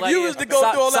chin and was if like... If you was to go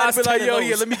through all that and be like, yo,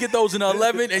 yeah, let me get those in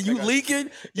 11, and you leaking,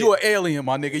 you an alien,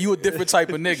 my nigga. You a different type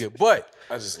of nigga. But,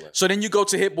 I just left. So then you go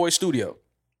to Hit Boy Studio.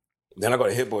 Then I go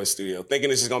to Hit Boy Studio, thinking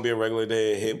this is going to be a regular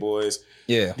day at Hit Boys.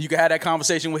 Yeah. You can have that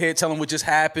conversation with Hit, tell him what just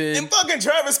happened. And fucking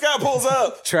Travis Scott pulls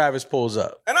up. Travis pulls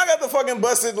up. And I got the fucking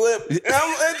busted lip.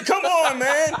 And come on,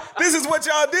 man. This is what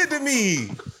y'all did to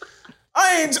me.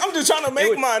 I'm just trying to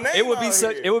make my name.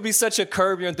 It would be such a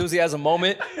Curb Your Enthusiasm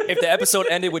moment if the episode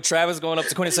ended with Travis going up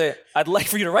to Quinn and saying, "I'd like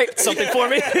for you to write something for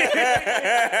me."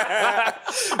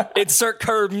 Insert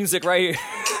Curb music right here.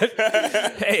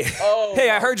 Hey,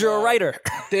 I heard you're a writer.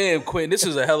 Damn, Quinn, this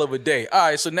is a hell of a day. All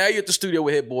right, so now you're at the studio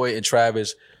with Hit Boy and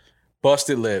Travis.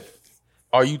 Busted lip.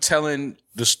 Are you telling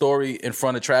the story in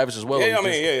front of Travis as well? Yeah,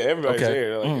 everybody's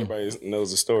there. Like, everybody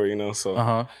knows the story, you know.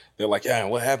 So they're like, "Yeah,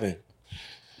 what happened?"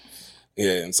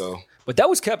 Yeah, and so... But that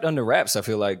was kept under wraps, I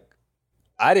feel like.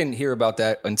 I didn't hear about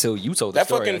that until you told the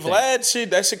story. That fucking Vlad shit,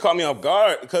 that shit caught me off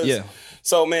guard.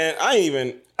 So, man,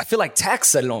 I feel like Tax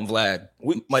said it on Vlad.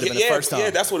 Might have been the first time. Yeah,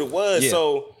 that's what it was. Yeah.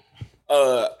 So,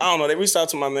 I don't know. They reached out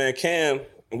to my man Cam,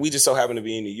 and we just so happened to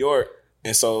be in New York.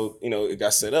 And so, you know, it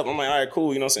got set up. I'm like, all right,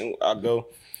 cool. You know what I'm saying? I'll go.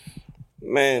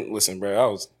 Man, listen,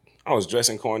 bro, I was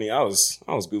dressing corny. I was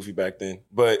goofy back then,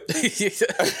 but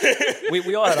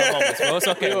we all had our moments, bro. It's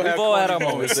okay. We've all had our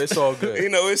moments. It's all good. You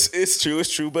know, it's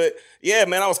true. But yeah,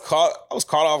 man, I was caught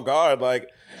off guard.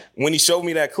 Like when he showed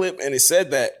me that clip and it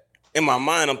said that, in my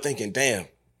mind, I'm thinking, damn,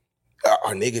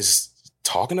 are niggas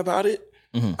talking about it?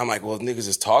 Mm-hmm. I'm like, well, if niggas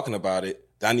is talking about it,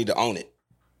 then I need to own it.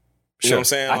 You know what I'm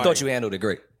saying? I thought you handled it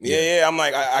great. Yeah. I'm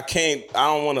like, I can't. I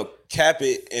don't want to cap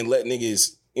it and let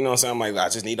niggas. You know what I'm saying? I'm like, I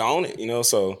just need to own it, you know?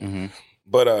 So,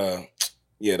 but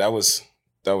yeah, that was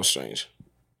strange.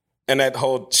 And that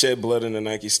whole shed blood in the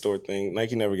Nike store thing,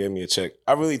 Nike never gave me a check.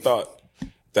 I really thought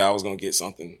that I was going to get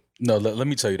something. No, let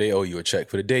me tell you, they owe you a check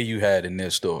for the day you had in their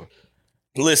store.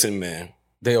 Listen, man.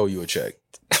 They owe you a check.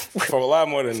 For a lot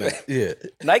more than that. Yeah.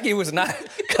 Nike was not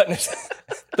cutting it.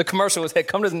 The commercial was, hey,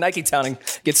 come to the Nike town and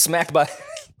get smacked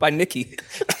by Nicki.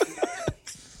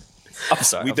 I'm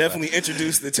sorry. We definitely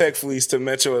introduced the tech fleece to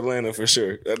Metro Atlanta for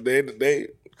sure. They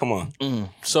come on.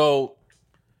 So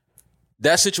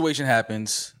that situation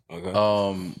happens.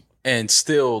 Okay. And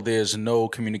still there's no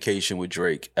communication with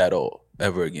Drake at all,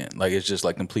 ever again. Like it's just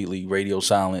like completely radio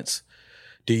silence.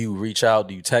 Do you reach out?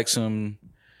 Do you text him?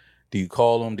 Do you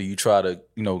call him? Do you try to,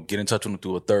 get in touch with him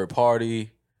through a third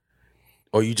party?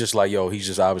 Or you just like, yo, he's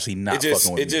just obviously not fucking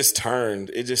with me. It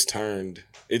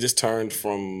just turned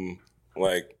from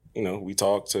like, we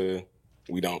talk to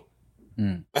we don't.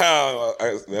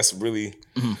 That's really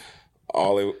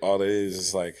all it is.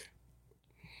 It's like,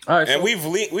 all right, and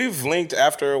we've linked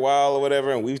after a while or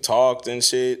whatever, and we've talked and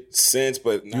shit since.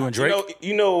 But you and Drake,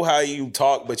 you know how you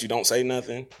talk, but you don't say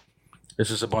nothing. It's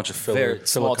just a bunch of filler,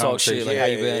 small talk shit. Like how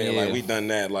you been? Like we've done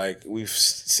that. Like we've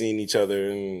seen each other,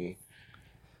 and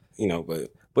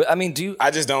But I mean,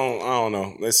 I don't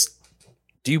know.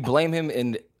 Do you blame him?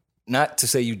 And not to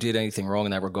say you did anything wrong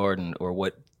in that regard, or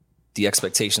what the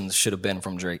expectations should have been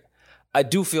from Drake. I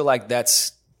do feel like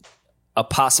that's a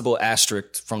possible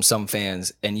asterisk from some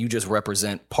fans, and you just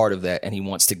represent part of that, and he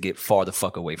wants to get far the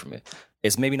fuck away from it.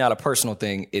 It's maybe not a personal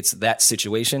thing. It's that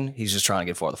situation. He's just trying to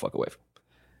get far the fuck away from.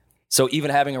 So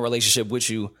even having a relationship with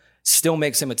you still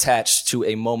makes him attached to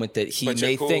a moment that he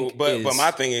may think But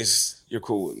my thing is, you're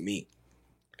cool with me,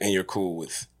 and you're cool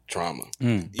with Trauma.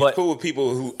 You're cool with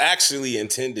people who actually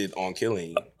intended on killing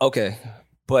you. Okay,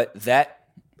 but that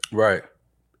right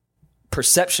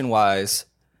perception-wise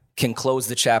can close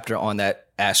the chapter on that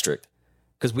asterisk,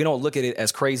 because we don't look at it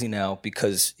as crazy now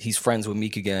because he's friends with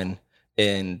Meek again,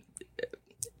 and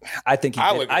I think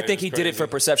he did it for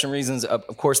perception reasons.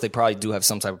 Of course, they probably do have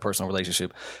some type of personal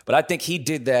relationship, but I think he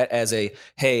did that as a,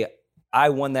 hey, I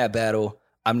won that battle.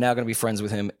 I'm now going to be friends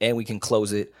with him, and we can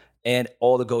close it, and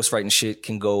all the ghostwriting shit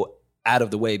can go out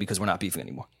of the way because we're not beefing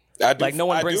anymore. No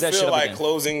one brings that shit up again. I do feel like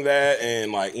closing that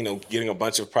and like, getting a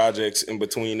bunch of projects in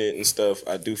between it and stuff.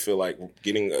 I do feel like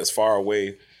getting as far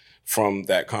away from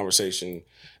that conversation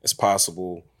as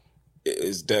possible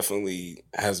is definitely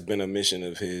has been a mission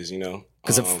of his,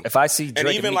 Because if I see Drake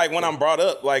and even like when I'm brought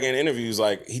up like in interviews,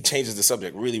 like he changes the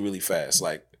subject really, really fast.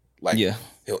 Like yeah,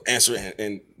 he'll answer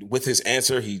and with his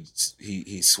answer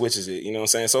he switches it. You know what I'm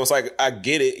saying? So it's like I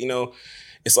get it.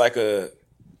 It's like a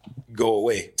go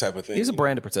away type of thing. He's a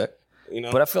brand to protect.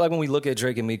 But I feel like when we look at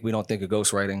Drake and Meek, we don't think of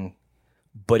ghostwriting.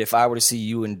 But if I were to see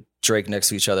you and Drake next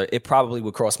to each other, it probably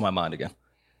would cross my mind again.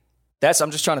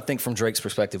 I'm just trying to think from Drake's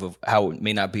perspective of how it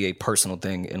may not be a personal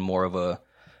thing and more of a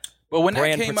when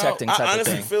brand that came protecting out, type I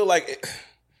honestly of thing. feel like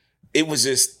it was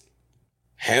just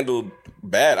handled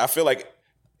bad. I feel like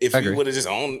if he would have just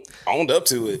owned up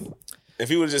to it, if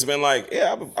he would have just been like,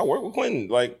 yeah, I work with Quentin.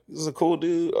 Like, this is a cool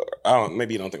dude.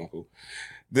 Maybe you don't think I'm cool.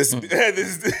 This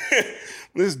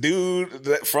dude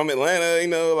from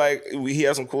Atlanta, like he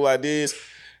has some cool ideas.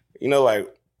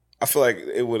 Like I feel like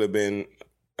it would have been,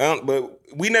 but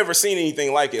we never seen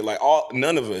anything like it. Like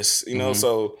none of us,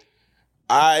 So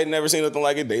I never seen nothing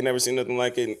like it. They never seen nothing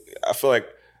like it. I feel like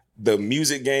the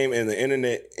music game and the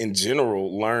internet in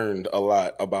general learned a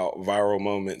lot about viral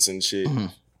moments and shit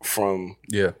from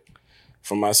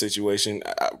my situation.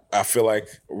 I feel like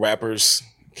rappers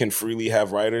can freely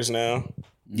have writers now.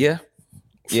 Yeah.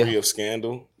 Free of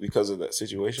scandal because of that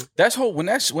situation. When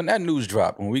that news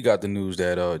dropped, when we got the news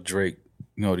that Drake,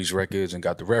 these records and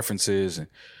got the references, and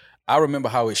I remember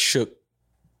how it shook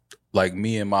like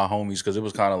me and my homies, because it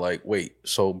was kind of like, wait,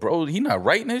 so bro, he not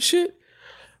writing this shit?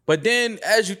 But then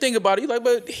as you think about it, you're like,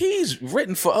 but he's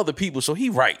written for other people, so he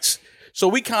writes. So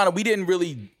we didn't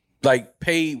really like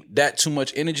pay that too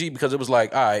much energy, because it was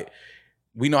like, all right,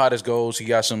 we know how this goes. He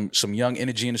got some young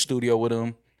energy in the studio with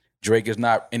him. Drake is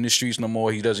not in the streets no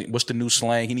more. He doesn't. What's the new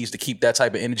slang? He needs to keep that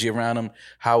type of energy around him.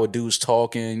 How a dude's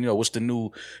talking. What's the new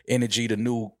energy, the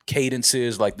new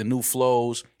cadences, like the new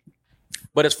flows.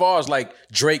 But as far as like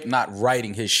Drake not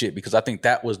writing his shit, because I think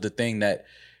that was the thing that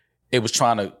it was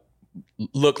trying to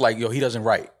look like, he doesn't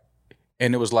write.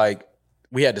 And it was like,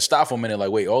 we had to stop for a minute, like,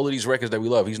 wait, all of these records that we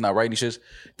love, he's not writing shit.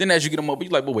 Then as you get them up,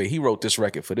 you're like, but wait, he wrote this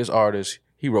record for this artist.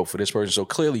 He wrote for this person. So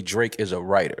clearly Drake is a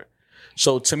writer.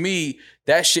 So to me,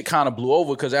 that shit kind of blew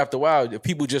over, because after a while,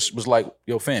 people just was like,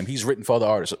 yo, fam, he's written for other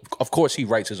artists. Of course he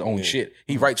writes his own shit.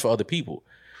 He writes for other people.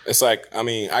 It's like,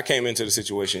 I came into the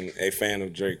situation a fan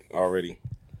of Drake already.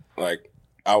 Like,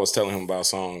 I was telling him about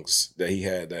songs that he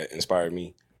had that inspired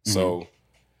me. So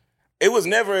it was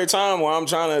never a time where I'm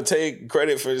trying to take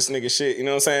credit for this nigga shit. You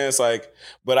know what I'm saying? It's like,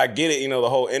 but I get it, the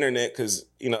whole internet, because,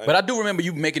 But I do remember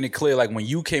you making it clear, like, when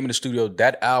you came in the studio,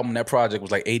 that album, that project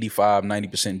was like 85,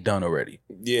 90% done already.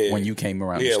 Yeah. When you came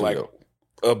around the studio.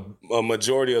 Like a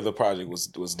majority of the project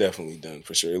was definitely done,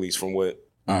 for sure, at least from what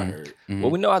I heard. Well,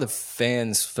 we know how the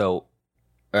fans felt,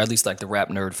 or at least like the rap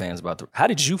nerd fans about how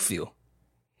did you feel?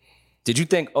 Did you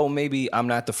think, oh, maybe I'm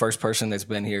not the first person that's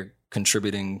been here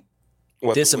contributing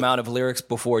this amount of lyrics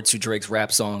before to Drake's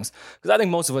rap songs? Because I think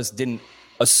most of us didn't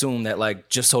assume that like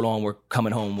Just Hold On, We're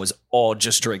Coming Home was all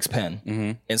just Drake's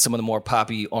pen. And some of the more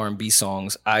poppy R&B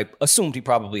songs, I assumed he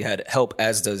probably had help,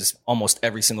 as does almost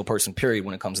every single person, period,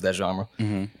 when it comes to that genre.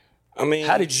 I mean,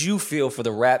 how did you feel for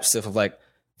the rap stuff of like,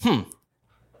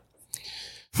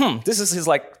 this is his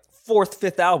like 4th,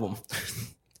 5th album?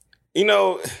 You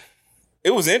know,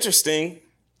 it was interesting,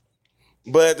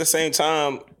 but at the same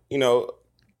time, you know,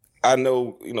 I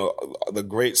know, you know, the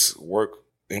greats work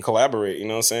and collaborate, you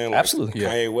know what I'm saying? Like, absolutely.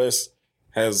 Kanye West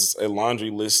has a laundry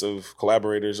list of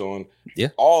collaborators on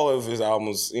all of his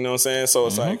albums, you know what I'm saying? So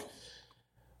it's like,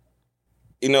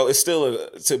 you know, it's still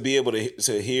to be able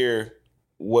to hear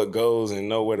what goes and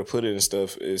know where to put it and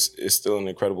stuff is still an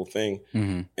incredible thing.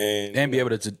 And be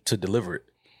able to deliver it.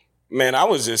 Man, I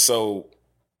was just so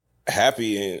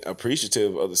happy and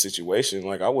appreciative of the situation.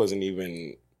 Like, it wasn't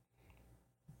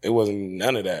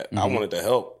none of that. I wanted to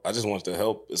help. I just wanted to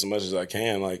help as much as I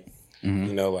can. Like,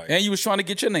 you know, like. And you was trying to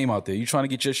get your name out there. You trying to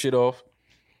get your shit off,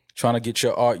 trying to get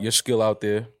your art, your skill out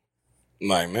there.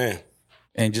 Like, man.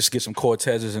 And just get some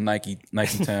Cortezes in Nike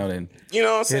Town, and you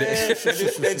know what I'm saying,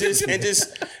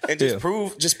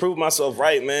 and just prove myself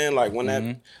right, man. Like when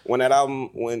that album,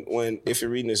 when If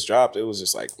You're Reading This dropped, it was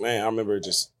just like, man, I remember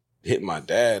just hitting my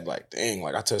dad, like, dang,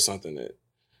 like I did something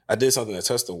that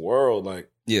touched the world, like,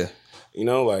 you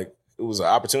know, like it was an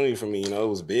opportunity for me, you know, it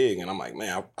was big, and I'm like,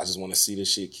 man, I just want to see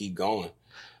this shit keep going,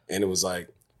 and it was like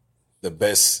the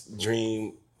best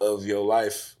dream of your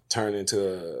life turned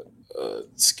into a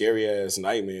scary ass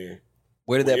nightmare.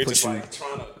 Where did that put you? Like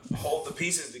trying to hold the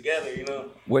pieces together, you know.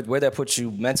 Where that put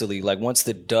you mentally? Like once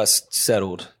the dust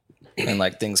settled and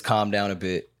like things calmed down a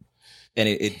bit, and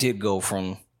it did go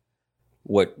from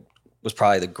what was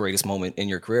probably the greatest moment in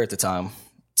your career at the time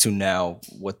to now,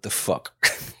 what the fuck?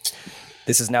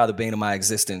 This is now the bane of my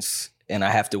existence, and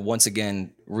I have to once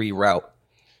again reroute.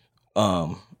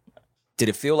 Did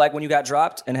it feel like when you got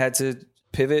dropped and had to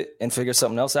pivot and figure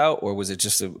something else out, or was it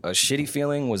just a shitty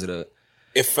feeling? Was it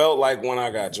It felt like when I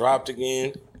got dropped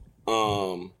again,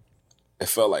 it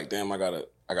felt like, damn, I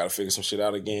gotta figure some shit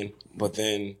out again. But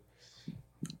then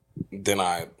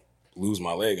I lose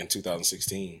my leg in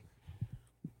 2016,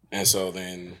 and so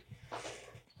then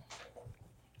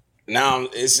now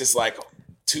it's just like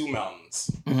 2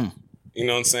 mountains. You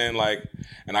know what I'm saying? Like,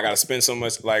 and I gotta spend so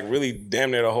much, like, really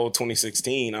damn near the whole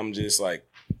 2016. I'm just like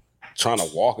trying to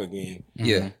walk again.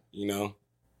 You know?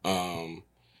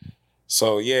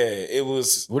 So yeah, it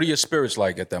was. What are your spirits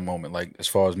like at that moment? Like, as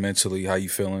far as mentally, how you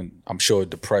feeling? I'm sure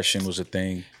depression was a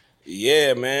thing.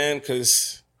 Yeah, man,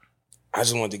 because I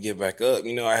just wanted to get back up.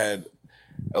 You know, I had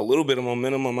a little bit of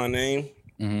momentum on my name.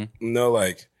 You know,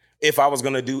 like, if I was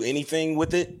gonna do anything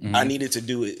with it, I needed to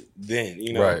do it then,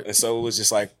 you know? Right. And so it was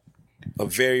just like a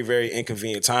very, very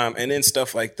inconvenient time. And then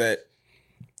stuff like that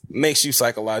makes you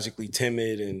psychologically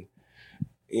timid and,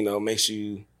 you know, makes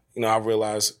you, you know, I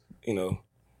realized, you know,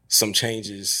 some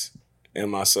changes in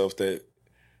myself that,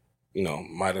 you know,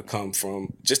 might have come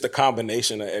from just a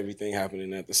combination of everything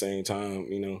happening at the same time,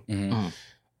 you know.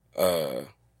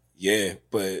 Yeah,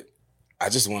 but I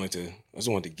just wanted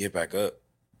to get back up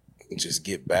and just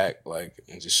get back, like,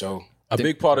 and just show. A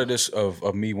big part of this,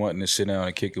 of me wanting to sit down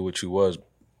and kick it with you was,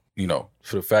 you know,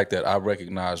 for the fact that I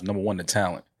recognize, number one, the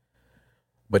talent.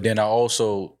 But then I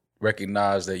also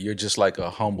recognize that you're just like a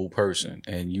humble person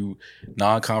and you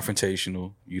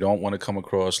non-confrontational. You don't want to come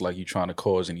across like you're trying to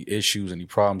cause any issues, any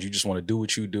problems. You just want to do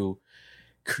what you do,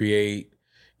 create,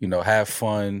 you know, have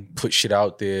fun, put shit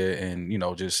out there, and, you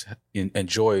know, just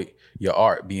enjoy your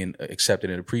art being accepted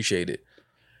and appreciated.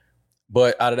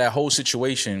 But out of that whole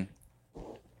situation,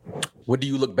 what do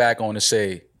you look back on and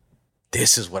say,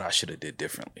 this is what I should have did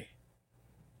differently?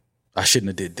 I shouldn't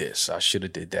have did this. I should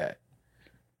have did that.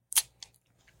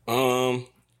 I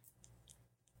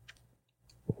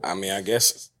mean, I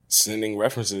guess sending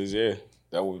references, yeah,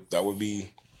 that would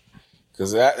be,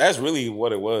 because that's really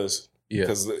what it was. Yeah,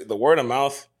 because the word of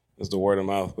mouth is the word of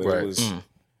mouth, but right.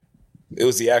 It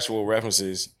was the actual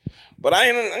references. But I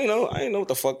didn't know what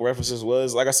the fuck references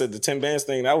was. Like I said, the 10 bands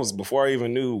thing, that was before I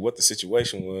even knew what the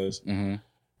situation was. And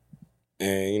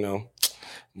you know,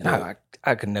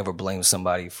 I could never blame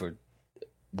somebody for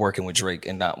working with Drake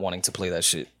and not wanting to play that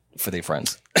shit for their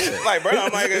friends. Like, bro,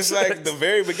 I'm like, it's like the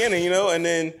very beginning, you know, and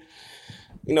then,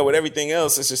 you know, with everything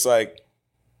else, it's just like,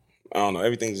 I don't know,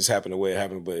 everything just happened the way it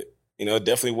happened, but, you know, it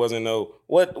definitely wasn't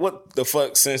what the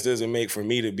fuck sense does it make for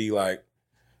me to be like,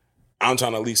 I'm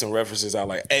trying to leave some references out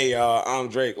like, hey, y'all, I'm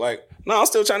Drake. Like, no, I'm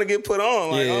still trying to get put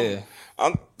on. Like,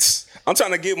 I'm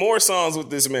trying to get more songs with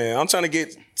this man. I'm trying to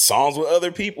get songs with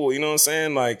other people. You know what I'm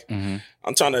saying? Like,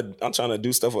 I'm trying to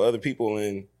do stuff with other people,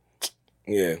 and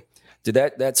yeah. Did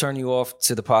that turn you off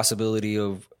to the possibility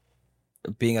of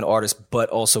being an artist, but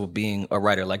also being a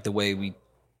writer, like the way we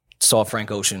saw Frank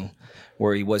Ocean,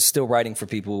 where he was still writing for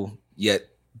people, yet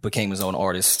became his own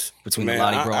artist between the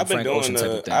Lonnie Bro and Frank Ocean type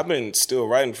of thing? I've been still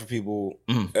writing for people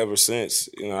ever since.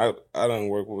 You know, I done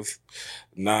work with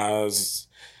Nas,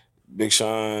 Big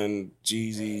Sean,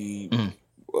 Jeezy,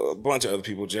 a bunch of other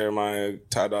people, Jeremiah,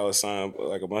 Ty Dolla $ign,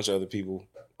 like a bunch of other people.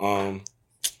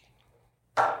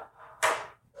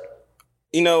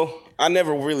 You know, I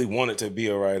never really wanted to be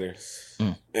a writer.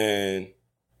 And,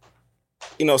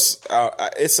 you know,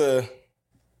 it's an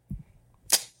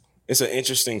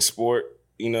interesting sport,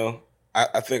 you know.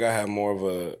 I think I have more of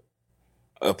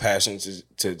a passion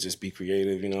to just be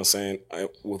creative, you know what I'm saying,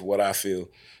 with what I feel.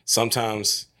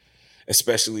 Sometimes,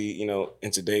 especially, you know,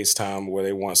 in today's time where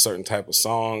they want certain type of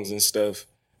songs and stuff,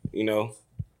 you know,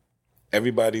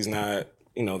 everybody's not,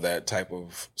 you know, that type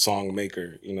of song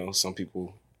maker, you know. Some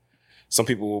people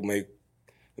will make,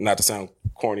 not to sound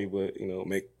corny, but, you know,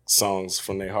 make songs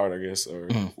from their heart, I guess, or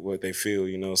what they feel,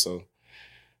 you know. So,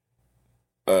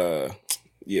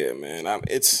 yeah, man,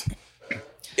 it's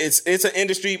an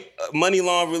industry. Money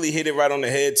Long really hit it right on the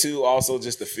head too. Also,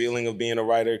 just the feeling of being a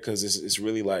writer, because it's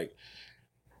really like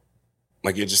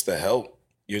you're just the help.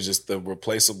 You're just the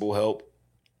replaceable help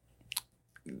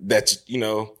that, you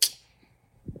know,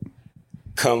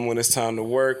 come when it's time to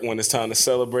work, when it's time to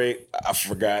celebrate. I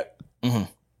forgot.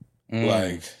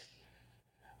 Like,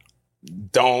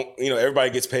 don't, you know, everybody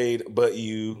gets paid but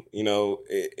you know,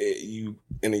 you,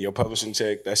 and then your publishing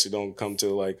check, that shit don't come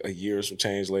till like a year or some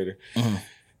change later,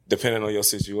 depending on your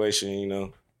situation, you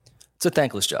know. It's a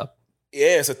thankless job.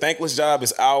 Yeah, it's a thankless job.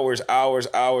 It's hours,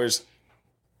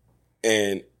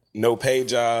 and no paid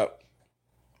job.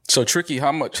 So Tricky,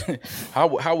 how much,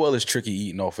 how well is Tricky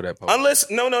eating off of that publishing? Unless,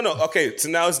 no. Okay, so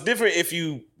now it's different if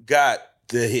you got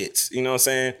the hits, you know what I'm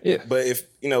saying? Yeah. But if,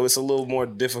 you know, it's a little more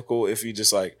difficult if you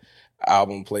just like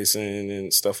album placing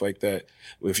and stuff like that.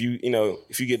 If you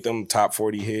get them top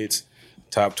 40 hits,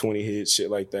 top 20 hits, shit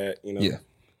like that, you know. Yeah.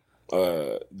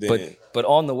 Then, but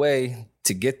on the way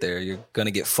to get there, you're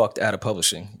gonna get fucked out of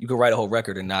publishing. You could write a whole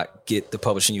record and not get the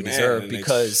publishing you deserve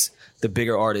because the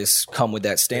bigger artists come with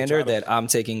that standard that I'm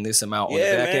taking this amount on the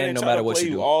back end, no matter what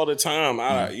you do. All the time,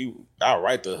 I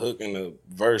write the hook and the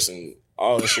verse and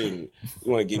all the shit. And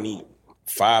you want to give me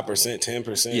 5%,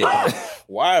 10%? Yeah.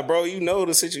 Why, bro? You know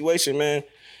the situation, man.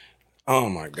 Oh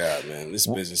my God, man, this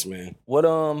business, man. What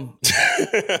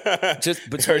just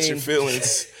between hurts your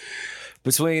feelings.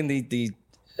 Between the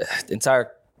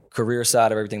entire career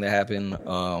side of everything that happened,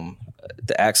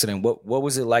 the accident, what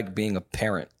was it like being a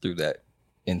parent through that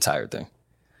entire thing?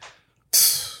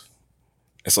 It's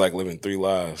like living 3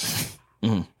 lives.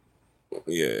 Yeah,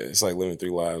 it's like living 3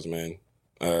 lives, man.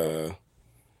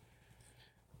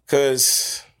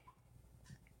 Cause,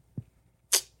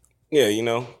 yeah, you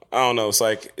know, I don't know. It's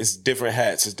like, it's different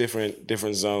hats, it's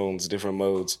different zones, different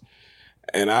modes.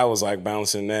 And I was like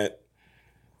balancing that,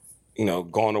 you know,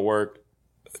 going to work,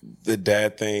 the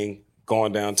dad thing,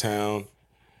 going downtown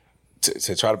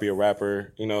to try to be a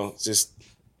rapper, you know, just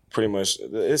pretty much,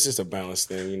 it's just a balance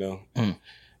thing, you know.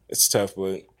 It's tough,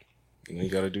 but you know, you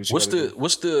gotta do what you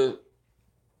What's the,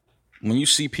 when you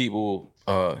see people,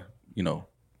 you know,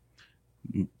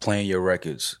 playing your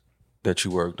records that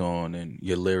you worked on and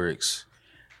your lyrics,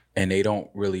 and they don't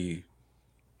really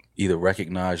either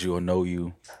recognize you or know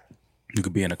you. You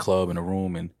could be in a club, in a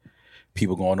room, and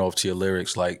people going off to your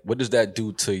lyrics. Like, what does that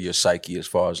do to your psyche as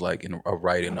far as like in a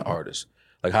writing, an artist?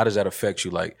 Like, how does that affect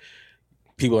you? Like,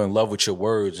 people are in love with your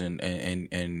words and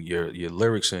your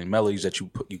lyrics and melodies that you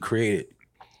created,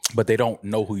 but they don't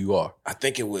know who you are. I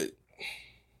think it would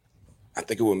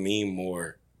mean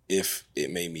more if it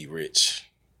made me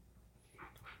rich.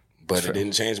 But it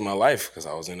didn't change my life because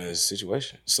I was in a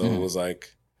situation. So it was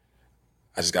like,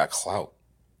 I just got clout.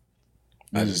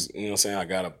 I just, you know what I'm saying? I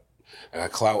got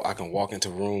clout. I can walk into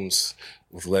rooms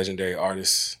with legendary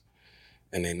artists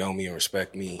and they know me and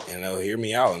respect me and they'll hear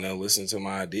me out and they'll listen to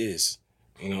my ideas.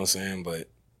 You know what I'm saying? But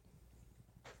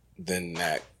then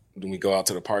we go out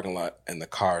to the parking lot and the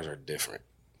cars are different.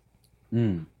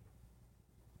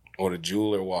 Or the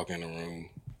jeweler walk in the room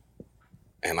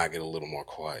and I get a little more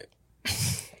quiet.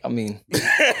 I mean,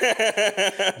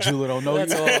 jeweler don't know you.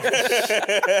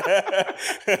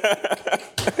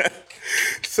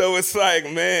 So it's like,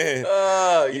 man,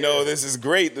 you know, this is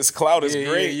great. This clout is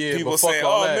great. Yeah, People but fuck saying,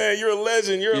 all "Oh that. man, you're a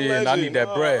legend. You're a legend." And I need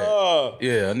that bread.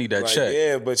 Yeah, I need that Like, check.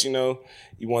 yeah, but you know,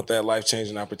 you want that life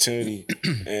changing opportunity,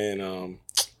 and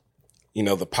you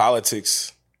know, the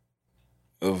politics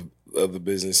of the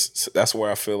business. That's where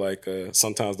I feel like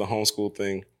sometimes the homeschool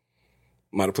thing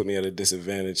might have put me at a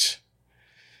disadvantage.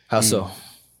 How so?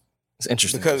 It's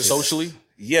interesting. Because Socially?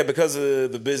 Yeah, because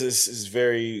the business is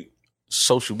very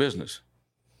Social business.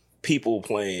 people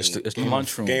playing. It's the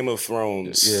lunchroom. Game of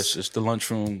Thrones. Yes, it's the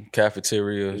lunchroom,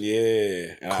 cafeteria.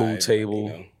 Yeah. And Cool table. You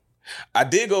know, I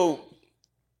did go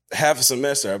half a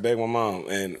semester. I begged my mom,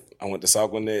 and I went to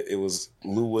South Gwinnett. It was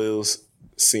Lou Will's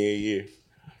senior year.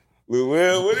 Lou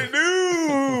Will, what it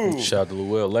do? Shout out to Lou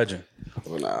Will, legend.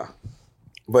 Well, nah.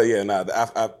 But yeah, nah.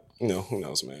 I you know, who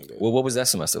knows, man. But Well, what was that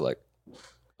semester like?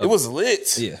 it was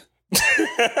lit. Yeah.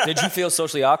 Did you feel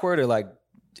socially awkward or like?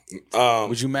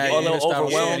 Was you mad? A you little missed out on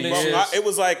overwhelmed so many and years? shit?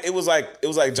 It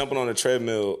was like jumping on a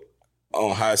treadmill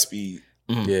on high speed.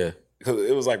 Yeah. Because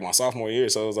it was like my sophomore year,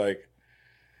 so it was like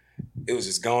it was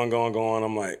just going.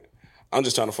 I'm like, I'm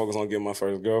just trying to focus on getting my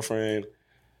first girlfriend.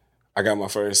 I got my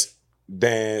first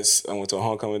dance. I went to a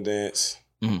homecoming dance.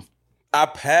 Mhm. I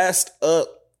passed up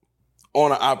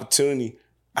on an opportunity.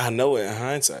 I know it in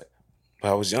hindsight,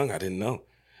 but I was young. I didn't know.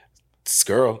 This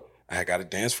girl, I got a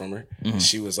dance from her. And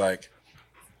she was like,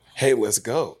 "Hey, let's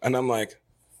go." And I'm like,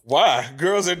 "Why?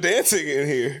 Girls are dancing in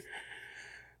here."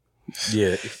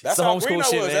 Yeah. That's the how homeschool green I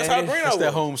shit, was. That's man. how green I That's was.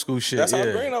 that homeschool shit. That's how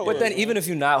yeah. green I was. But then even if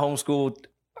you're not homeschooled,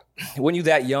 when you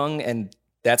that young and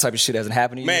that type of shit hasn't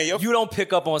happened to you, Man, you don't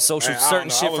pick up on social Man, I don't certain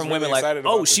know. shit I was from really women like, excited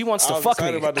oh, about she the- wants I to was fuck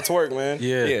excited me. about the twerk, man.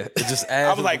 Yeah. Yeah. It just I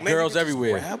adds was like, man, girls they just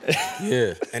everywhere. rap.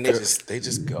 Yeah. And they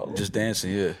just go. Just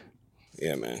dancing, yeah.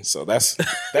 Yeah, man. So that's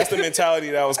the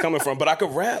mentality that I was coming from. But I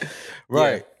could rap.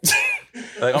 Right.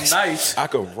 Like, I'm nice. I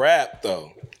could rap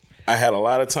though. I had a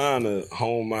lot of time to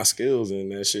hone my skills,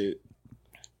 and that shit,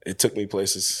 it took me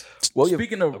places. Well,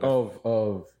 Speaking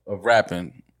of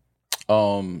rapping,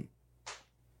 one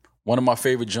of my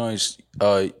favorite joints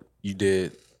you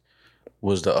did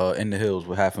was the In the Hills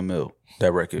with $500,000,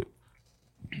 that record.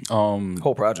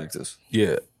 whole project is.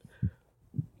 Yeah.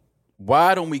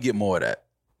 Why don't we get more of that?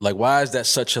 Like, why is that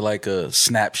such a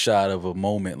snapshot of a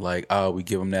moment? Like, we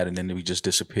give them that and then we just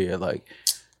disappear. Like,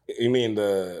 You mean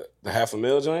the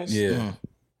 $500,000 joints? yeah.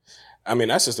 I mean,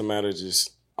 that's just a matter of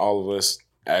just all of us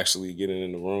actually getting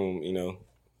in the room. You know,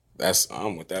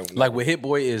 I'm with that one. Like where Hit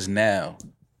Boy is now,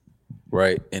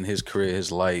 right, in his career,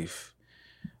 his life,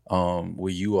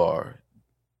 where you are,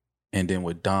 and then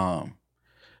with Dom.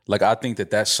 Like, I think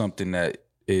that that's something that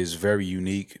is very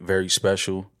unique, very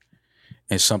special,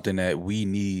 and something that we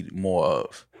need more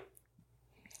of.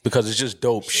 Because it's just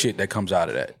dope shit that comes out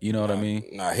of that. You know what I mean?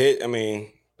 Nah, Hit. I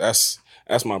mean, that's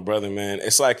my brother, man.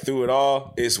 It's like through it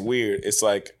all, it's weird. It's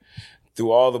like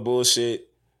through all the bullshit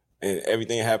and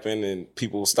everything happened and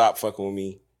people stopped fucking with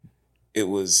me. It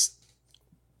was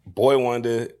Boy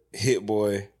Wonder, Hit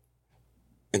Boy,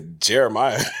 and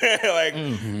Jeremiah. Like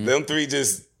them three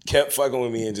just kept fucking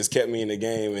with me and just kept me in the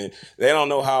game. And they don't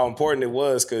know how important it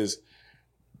was because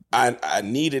I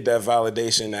needed that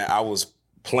validation that I was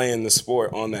playing the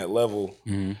sport on that level.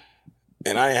 And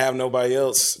I didn't have nobody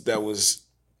else that was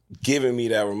giving me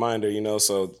that reminder, you know?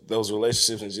 So those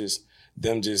relationships and just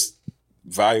them just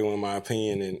valuing my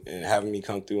opinion and having me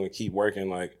come through and keep working,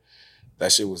 like,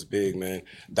 that shit was big, man.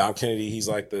 Dom Kennedy, he's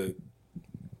like the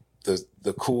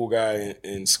cool guy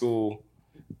in school,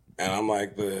 and I'm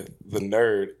like the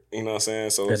nerd, you know what I'm saying?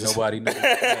 So That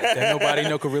nobody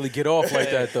know could really get off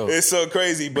like that, though. it's so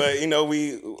crazy, but you know,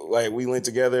 we linked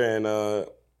together and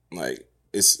like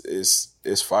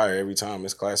it's fire every time.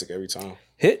 It's classic every time.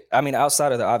 Hit, I mean,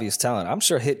 outside of the obvious talent, I'm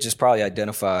sure Hit just probably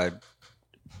identified,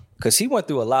 because he went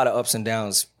through a lot of ups and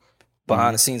downs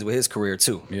behind the scenes with his career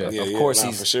too. Yeah. Of course,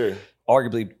 he's for sure.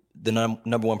 arguably the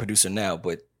number one producer now,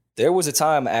 but there was a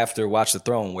time after Watch the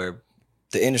Throne where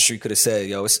the industry could have said,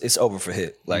 yo, it's over for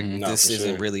Hit. Like, this for isn't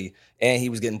sure. really, and he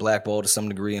was getting blackballed to some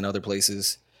degree in other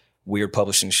places, weird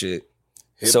publishing shit.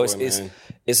 Hit So Boy, man.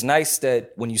 it's nice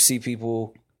that when you see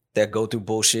people that go through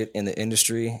bullshit in the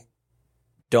industry,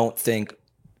 don't think,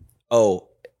 oh,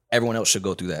 everyone else should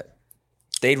go through that.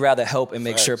 They'd rather help and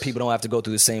make sure Facts. people don't have to go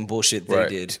through the same bullshit they Right.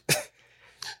 did.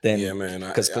 Then, Yeah, man.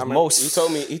 because I remember most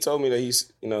he told me that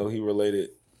he's, you know, he related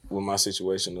with my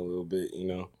situation a little bit, you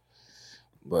know.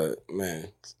 But man,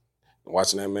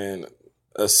 watching that man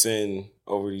ascend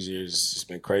over these years has just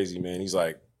been crazy, man. He's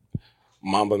like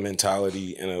Mamba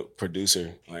mentality and a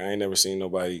producer. Like, I ain't never seen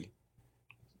nobody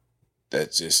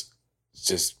that just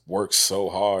works so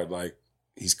hard. Like,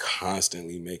 he's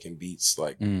constantly making beats,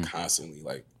 like constantly.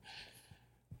 Like,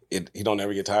 he don't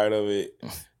ever get tired of it.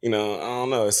 You know, I don't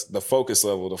know. It's the focus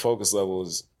level. The focus level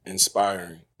is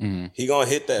inspiring. Mm-hmm. He gonna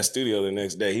hit that studio the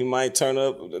next day. He might turn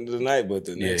up the night, but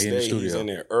the next day he's in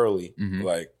there early,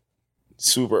 like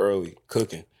super early,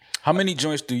 cooking. How many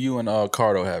joints do you and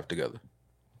Cardo have together?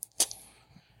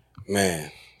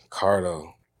 Man,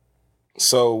 Cardo.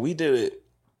 So we did it.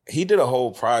 He did a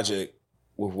whole project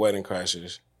with Wedding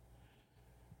Crashers.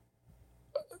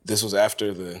 This was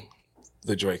after the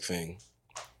Drake thing.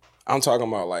 I'm talking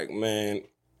about like, man,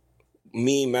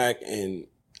 me, Mac, and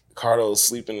Cardo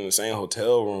sleeping in the same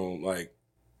hotel room, like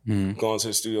going to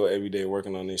the studio every day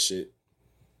working on this shit.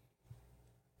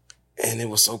 And it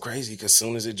was so crazy because as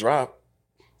soon as it dropped,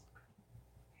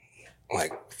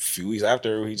 like a few weeks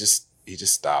after, he just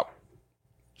stopped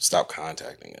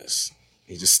contacting us.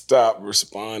 He just stopped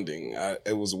responding.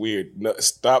 It was weird.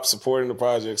 Stop supporting the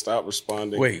project. Stop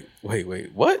responding. Wait.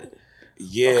 What?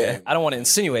 Yeah. Okay. I don't want to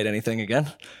insinuate anything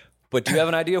again, but do you have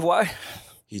an idea of why?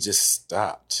 He just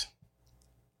stopped.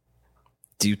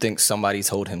 Do you think somebody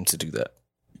told him to do that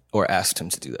or asked him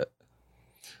to do that?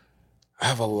 I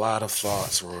have a lot of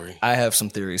thoughts, Rory. I have some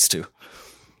theories too.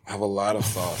 I have a lot of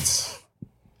thoughts.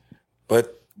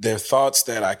 But they're thoughts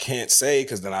that I can't say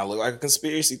because then I look like a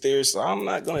conspiracy theorist, so I'm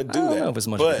not going to do that. I don't know if it's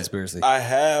much of a conspiracy. I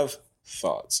have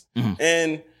thoughts.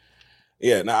 And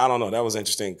yeah, I don't know. That was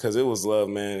interesting because it was love,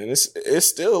 man. And it's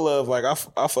still love. Like, I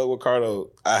fuck with Cardo.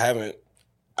 I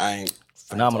ain't.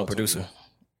 Phenomenal producer.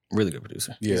 Really good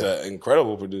producer. Yeah. He's an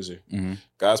incredible producer.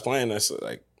 God's Plan, that's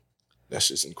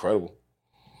just incredible.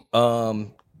 I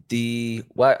don't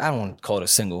want to call it a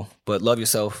single, but Love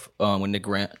Yourself with Nick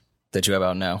Grant that you have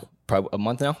out now. Probably a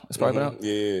month now. It's probably been out.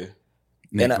 Yeah.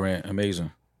 Nick Grant,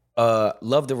 amazing.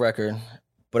 Love the record,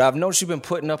 but I've noticed you've been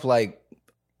putting up like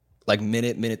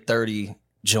minute 30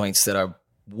 joints that are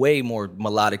way more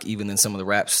melodic even than some of the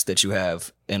raps that you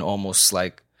have, and almost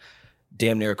like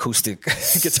damn near acoustic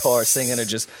guitar singing or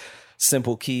just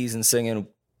simple keys and singing.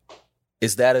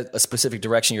 Is that a specific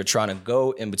direction you're trying to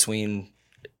go in between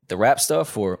the rap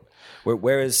stuff, or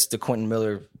where is the Quentin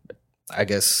Miller, I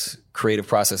guess, creative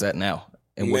process at now,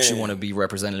 and what you want to be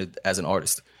represented as an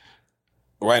artist?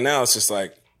 Right now, it's just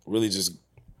like really just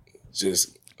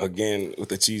again with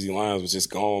the cheesy lines, was just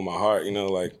going with my heart, you know,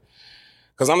 like,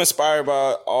 because I'm inspired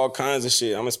by all kinds of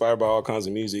shit. I'm inspired by all kinds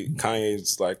of music.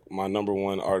 Kanye's like my number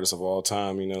one artist of all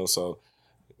time, you know, so,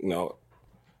 you know,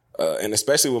 and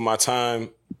especially with my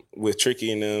time with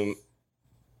Tricky and them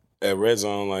at Red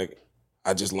Zone, like,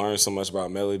 I just learned so much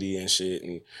about melody and shit.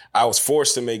 And I was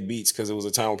forced to make beats because it was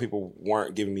a time when people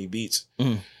weren't giving me beats.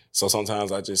 So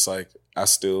sometimes I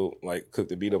still like cook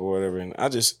the beat up or whatever. And I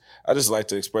just like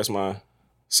to express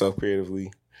myself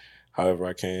creatively however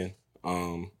I can.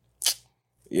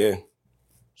 Yeah.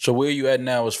 So where are you at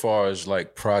now as far as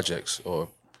like projects or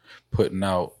putting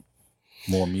out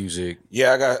more music?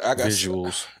 Yeah, I got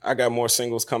visuals. I got more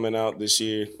singles coming out this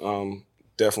year.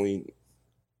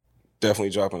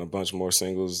 Definitely dropping a bunch more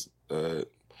singles.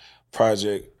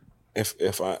 Project,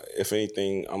 if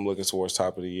anything, I'm looking towards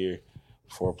top of the year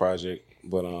for a project.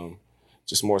 But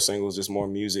just more singles, just more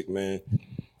music, man.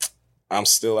 I'm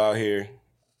still out here.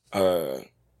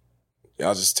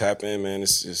 Y'all just tap in, man.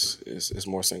 It's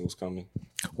more singles coming.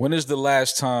 When is the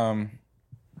last time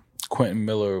Quentin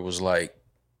Miller was like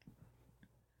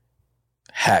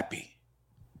happy?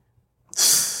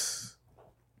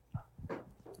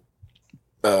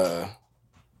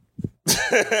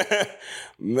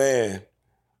 Man.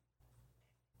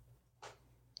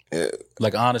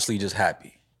 Like honestly just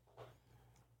happy.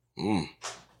 I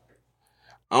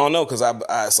don't know, because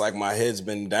it's like my head's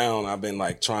been down. I've been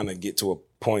like trying to get to a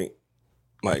point,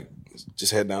 like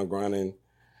just head down grinding.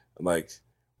 Like,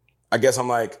 I guess I'm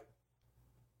like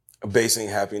basing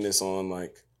happiness on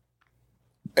like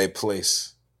a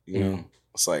place, you know?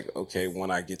 It's like, okay, when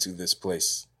I get to this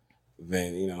place,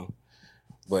 then, you know,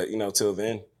 but, you know, till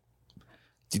then.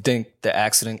 Do you think the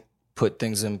accident put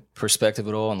things in perspective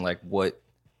at all, and like what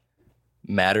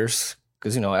matters?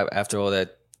 Because, you know, after all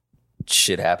that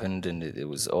shit happened and it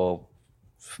was all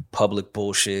public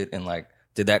bullshit, and like,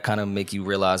 did that kind of make you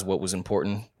realize what was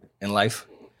important in life?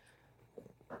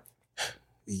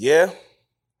 Yeah,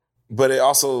 but it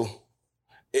also,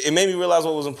 it made me realize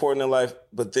what was important in life,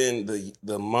 but then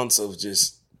the months of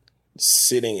just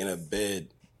sitting in a bed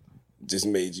just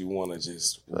made you want to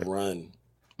just run.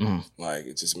 Like,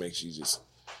 it just makes you just,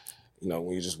 you know,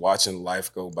 when you're just watching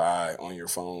life go by on your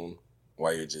phone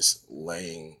while you're just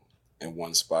laying in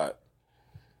one spot,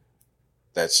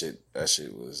 that shit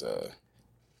was,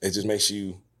 it just makes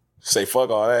you say, fuck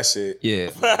all that shit.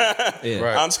 Yeah.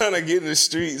 Right. I'm trying to get in the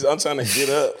streets. I'm trying to get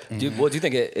up. Do you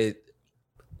think it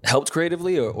helped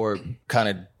creatively or kind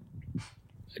of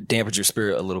dampened your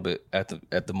spirit a little bit at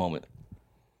the moment?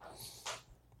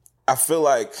 I feel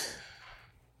like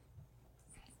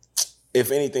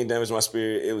if anything damaged my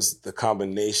spirit, it was the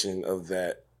combination of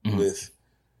that with,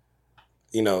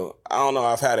 you know, I don't know.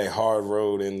 I've had a hard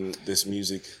road in this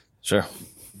music Sure.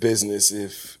 business,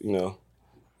 if, you know,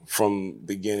 from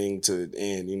beginning to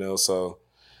end, you know, so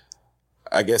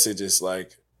I guess it just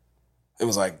like, it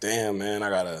was like, damn, man, I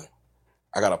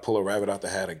gotta pull a rabbit out the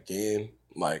hat again.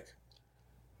 Like,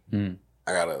 I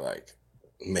gotta like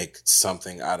make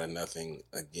something out of nothing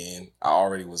again. I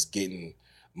already was getting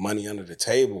money under the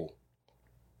table.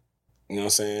 You know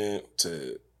what I'm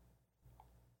saying?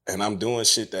 And I'm doing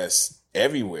shit that's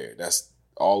everywhere. That's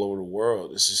all over the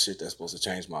world. This is shit that's supposed to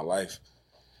change my life.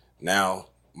 Now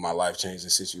my life changing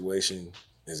situation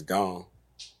is gone.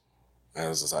 And I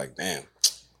was just like, damn,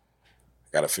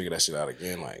 I gotta figure that shit out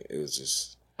again. Like, it was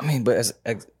just. I mean, but as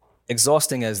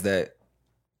exhausting as that,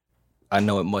 I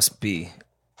know it must be,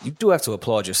 you do have to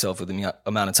applaud yourself for the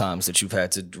amount of times that you've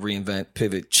had to reinvent,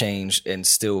 pivot, change, and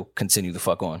still continue the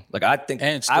fuck on. Like, I think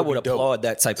I would applaud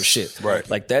that type of shit. Right.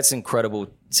 Like, that's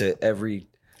incredible to every...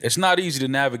 It's not easy to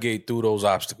navigate through those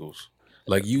obstacles.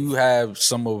 Like, you have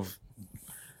some of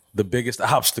the biggest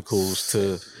obstacles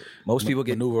to most people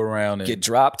maneuver around. Get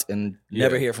dropped and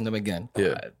never hear from them again.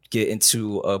 Yeah. Get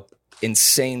into a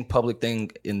insane public thing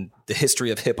in the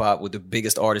history of hip hop with the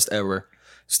biggest artist ever,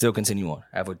 still continue on.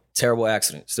 Have a terrible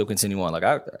accident, still continue on. Like,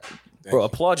 bro,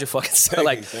 applaud your fucking self.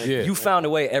 Like, you found a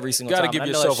way every single time. Got to give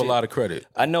yourself a lot of credit.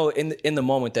 I know in the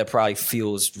moment that probably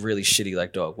feels really shitty.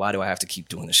 Like, dog, why do I have to keep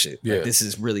doing this shit? Yeah. Like, this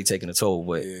is really taking a toll.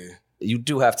 But you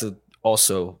do have to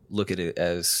also look at it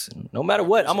as, no matter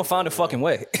what, I'm gonna find a fucking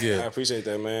way. Yeah, I appreciate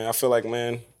that, man. I feel like,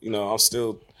 man, you know, I'm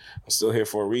still here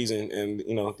for a reason, and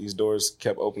you know, these doors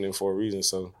kept opening for a reason.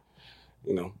 So,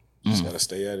 you know, just gotta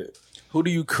stay at it. Who do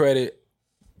you credit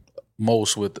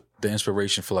most with the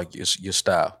inspiration for like your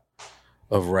style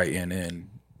of writing and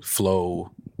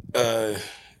flow?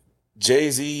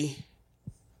 Jay-Z,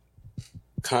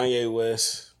 Kanye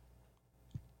West,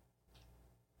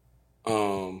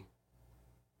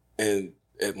 and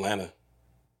Atlanta.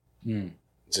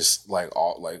 Just like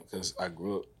because I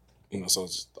grew up, you know, so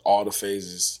just all the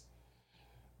phases.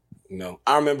 You know,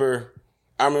 I remember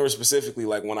specifically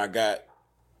like when I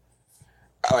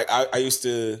used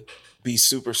to be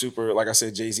super, super, like I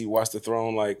said, Jay-Z, Watch the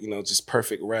Throne, like, you know, just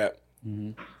perfect rap.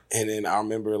 And then I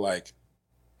remember like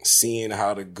seeing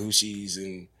how the Gucci's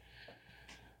and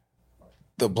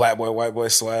the black boy, white boy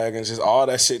swag and just all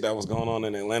that shit that was going on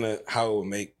in Atlanta, how it would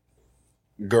make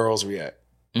girls react.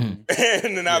 And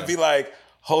then I'd be like,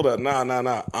 hold up, nah,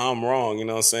 I'm wrong, you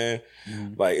know what I'm saying?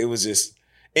 Like, it was just,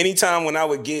 anytime when I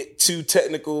would get too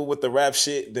technical with the rap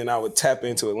shit, then I would tap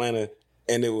into Atlanta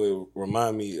and it would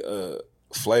remind me of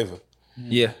Flavor.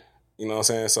 Yeah. You know what I'm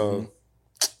saying? So,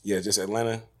 yeah, just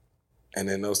Atlanta and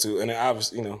then those two. And then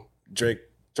obviously, you know, Drake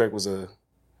was a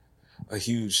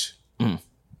huge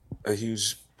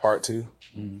part too.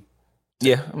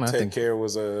 Yeah. I mean, Take Care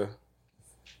was I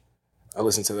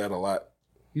listened to that a lot.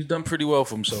 He's done pretty well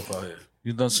for himself out here.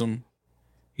 He's done some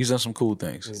cool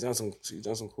things. He's done some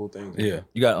cool things. Yeah.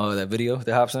 You got that video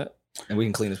that Hop sent? And we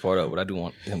can clean this part up, but I do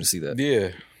want him to see that.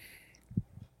 Yeah.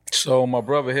 So my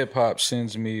brother Hip Hop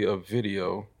sends me a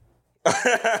video.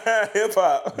 Hip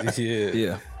Hop.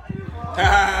 Yeah.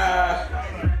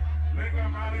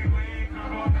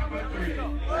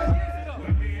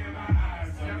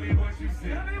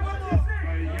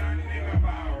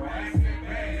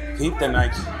 Keep the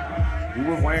Nike. We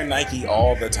were wearing Nike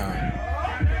all the time.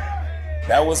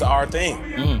 That was our thing.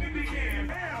 You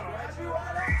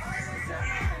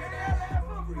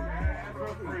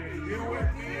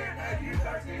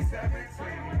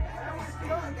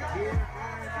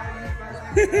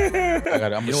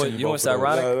know what's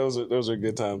ironic? Those are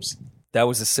good times. That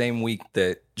was the same week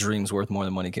that Dreams Worth More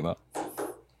Than Money came out.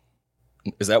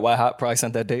 Is that why Hot probably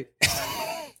sent that date?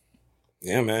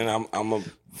 Yeah, man. I'm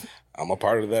a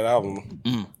part of that album.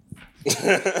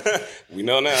 We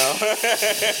know now.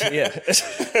 Yeah.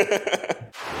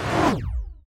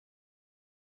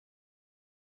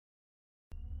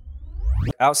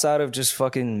 Outside of just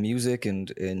fucking music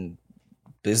and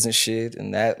business shit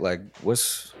and that, like,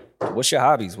 what's your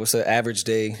hobbies? What's an average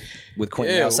day with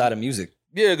Quentin outside of music?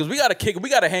 Yeah, because we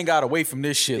gotta hang out away from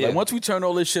this shit. Like, once we turn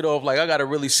all this shit off, like, I gotta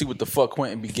really see what the fuck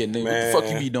Quentin be getting in. What the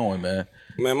fuck you be doing, man?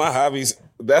 Man, my hobbies,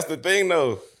 that's the thing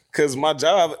though. Cause my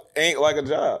job ain't like a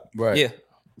job. Right. Yeah.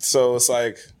 So it's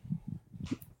like,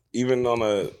 even on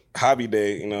a hobby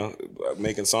day, you know,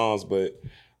 making songs, but,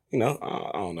 you know,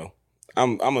 I don't know.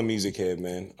 I'm a music head,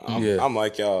 man. I'm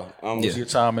like y'all. It's your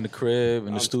time in the crib,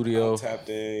 in the studio. I'm tapped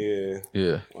in,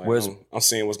 Yeah. Like, I'm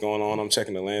seeing what's going on. I'm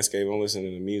checking the landscape. I'm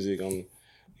listening to music.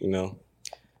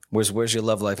 Where's your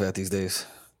love life at these days?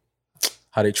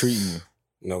 How they treating you?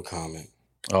 No comment.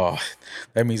 Oh,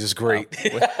 that means it's great.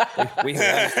 We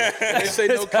They say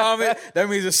no comment. That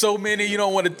means there's so many. You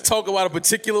don't want to talk about a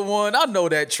particular one. I know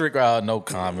that trick. No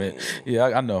comment.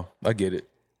 Yeah, I know. I get it.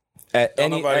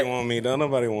 Don't nobody want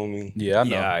me. Yeah, I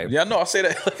know. Yeah, I know. I say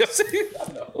that. Like I said,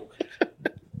 I know.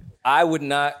 I would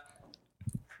not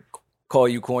call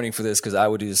you corny for this because I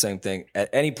would do the same thing. At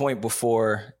any point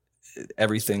before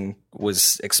everything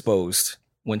was exposed,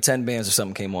 when 10 bands or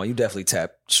something came on, you definitely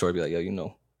tap Shorty, be like,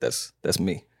 yo, that's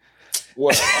me.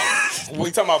 What?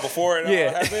 We talking about before it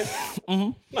happened?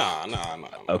 Mm-hmm. Nah.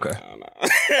 Okay. Nah.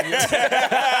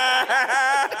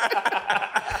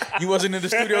 You wasn't in the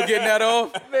studio getting that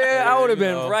off? Man, I would have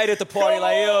been right at the party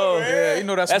like, yo.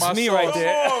 Yeah, that's my me sauce. right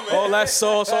there. On, All that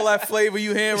sauce, all that flavor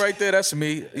you hearing right there, that's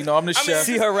me. I'm the chef.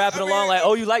 See her rapping along like,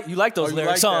 oh, you like those You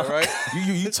lyrics, like huh? that, right?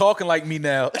 You talking like me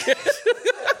now.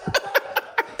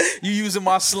 You using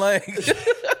my slang.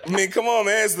 I mean, come on,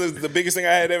 man. It's the biggest thing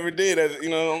I had ever did.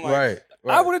 I'm like, Right.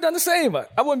 I would have done the same. I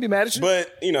wouldn't be mad at you.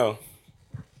 But,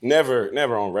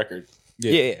 never on record.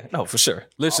 Yeah, no, for sure.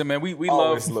 Listen, man, we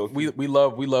Always love low-key. we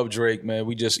love Drake, man.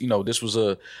 We just, this was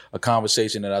a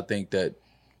conversation that I think that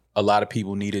a lot of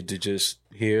people needed to just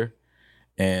hear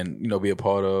and, be a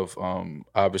part of.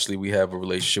 Obviously we have a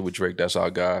relationship with Drake, that's our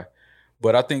guy.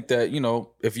 But I think that,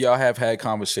 if y'all have had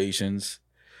conversations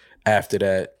after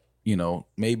that,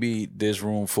 maybe there's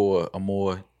room for a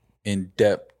more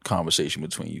in-depth conversation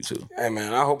between you two. Hey,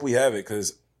 man, I hope we have it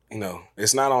because,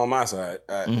 it's not on my side.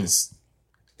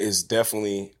 It's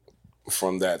definitely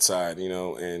from that side,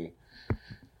 and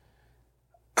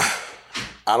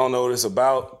I don't know what it's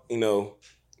about,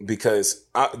 because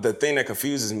the thing that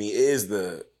confuses me is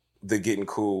the getting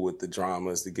cool with the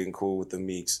dramas, the getting cool with the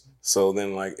Meeks. So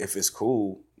then, like, if it's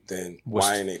cool, then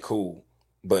why ain't it cool?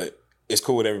 But it's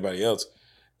cool with everybody else.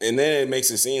 And then it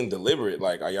makes it seem deliberate.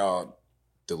 Like, are y'all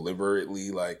deliberately,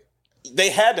 like,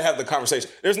 they had to have the conversation.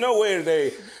 There's no way that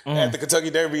they at the Kentucky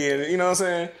Derby and, you know what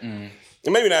I'm saying?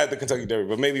 And maybe not at the Kentucky Derby,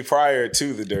 but maybe prior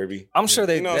to the Derby. I'm sure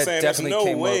they, you know what I'm saying? There's definitely no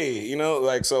came way, up.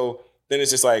 like, so then it's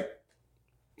just like,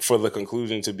 for the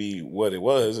conclusion to be what it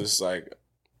was, it's like,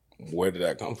 where did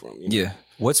that come from? Yeah.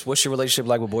 What's your relationship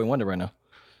like with Boy Wonder right now?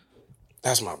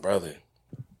 That's my brother.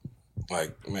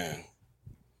 Like, man.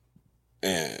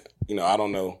 And, I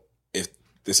don't know if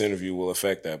this interview will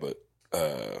affect that, but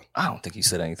I don't think he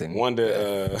said anything.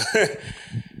 Wonder,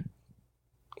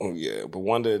 but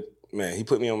Wonder, man, he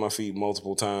put me on my feet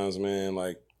multiple times, man.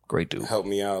 Like, great dude, helped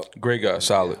me out. Great guy,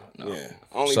 solid. Yeah,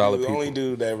 only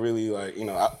dude that really, like,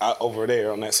 I over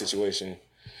there on that situation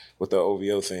with the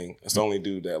OVO thing. That's the only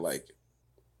dude that, like,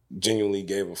 genuinely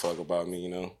gave a fuck about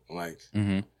me. Like.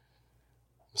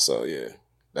 So yeah,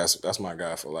 that's my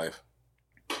guy for life.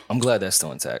 I'm glad that's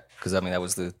still intact because that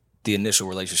was the initial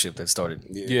relationship that started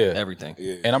everything.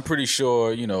 Yeah. And I'm pretty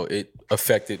sure, it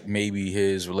affected maybe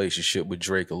his relationship with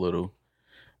Drake a little.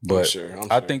 But I'm sure.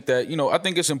 I think that, I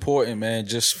think it's important, man,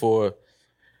 just for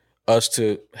us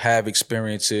to have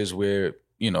experiences where,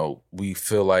 we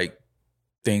feel like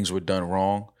things were done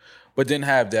wrong, but then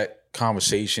have that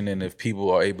conversation. And if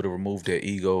people are able to remove their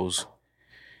egos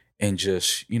and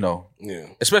just,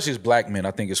 especially as black men,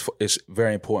 I think it's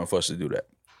very important for us to do that.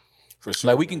 For sure.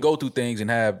 Like, we can go through things and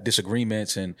have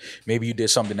disagreements, and maybe you did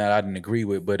something that I didn't agree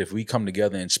with, but if we come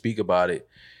together and speak about it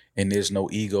and there's no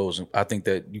egos, I think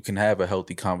that you can have a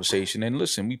healthy conversation. And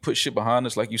listen, we put shit behind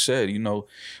us, like you said,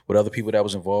 with other people that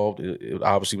was involved. It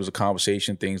obviously was a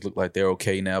conversation. Things look like they're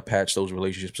okay now. Patch those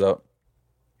relationships up.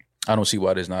 I don't see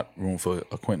why there's not room for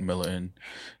a Quentin Miller and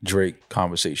Drake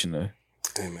conversation there.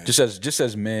 Amen. Just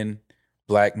as men,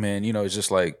 black men, it's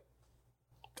just like,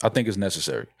 I think it's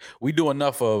necessary. We do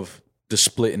enough of the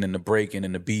splitting and the breaking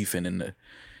and the beefing and the,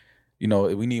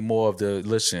 we need more of the,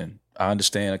 listen, I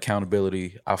understand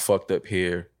accountability. I fucked up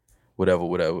here,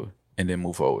 whatever, and then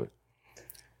move forward.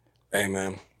 Hey,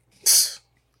 man,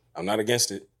 I'm not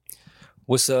against it.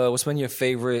 What's been your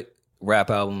favorite rap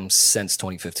album since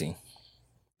 2015?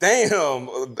 Damn.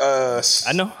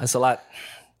 I know that's a lot.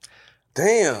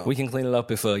 Damn. We can clean it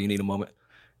up if you need a moment,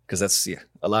 because that's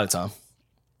a lot of time.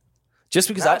 Just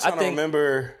because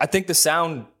I think the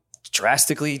sound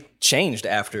drastically changed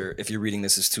after If You're Reading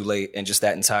This Is Too Late and just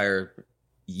that entire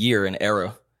year and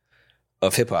era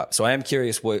of hip hop. So I am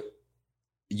curious what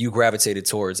you gravitated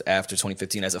towards after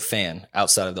 2015 as a fan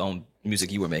outside of the own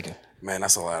music you were making. Man,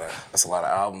 that's a lot of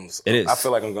albums. It is. I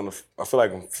feel like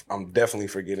I'm definitely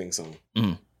forgetting some.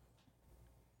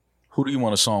 Who do you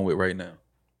want a song with right now?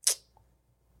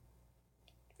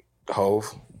 Hove.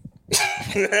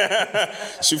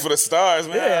 Shoot for the stars,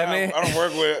 man. Yeah, I mean. I don't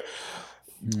work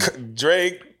with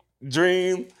Drake,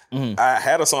 Dream. I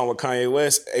had a song with Kanye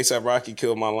West. A$AP Rocky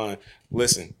killed my line.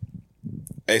 Listen,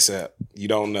 A$AP, you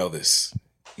don't know this.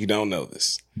 You don't know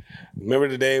this. Remember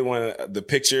the day when the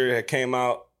picture that came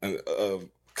out of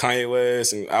Kanye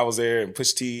West and I was there and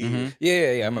Pusha T?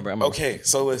 Yeah, I remember. Okay,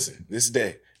 so listen, this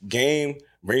day, Game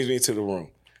brings me to the room.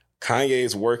 Kanye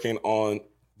is working on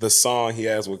the song he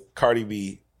has with Cardi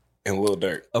B and Lil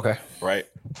Durk. Okay. Right?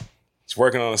 He's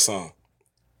working on a song.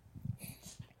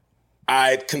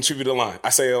 I contribute a line. I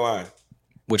say a line.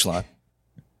 Which line?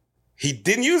 He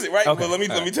didn't use it, right? Okay. But let me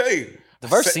tell you. The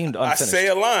verse seemed unfinished. I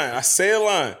say a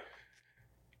line.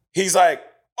 He's like,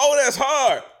 oh, that's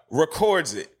hard.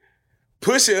 Records it.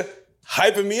 Pusha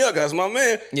hyping me up. That's my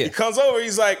man. Yeah. He comes over.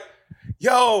 He's like,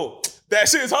 yo, that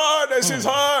shit's hard. That shit's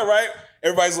hard, right?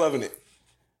 Everybody's loving it.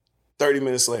 30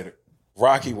 minutes later,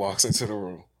 Rocky walks into the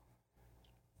room.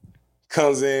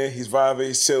 Comes in. He's vibing.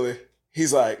 He's chilling.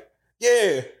 He's like,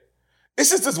 yeah, it's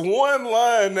just this one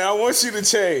line that I want you to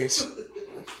change.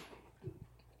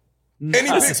 And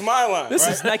he picks my line.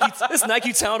 This right? is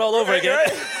Nike Town all over again.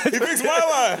 Right? He picks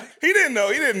my line. He didn't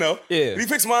know. Yeah. He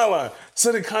picks my line.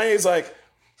 So then Kanye's like,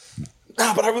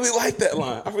 nah, but I really like that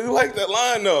line. I really like that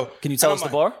line though. Can you tell us the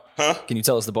bar? Huh? Can you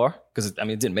tell us the bar? Because it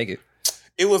didn't make it.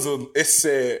 It was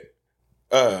it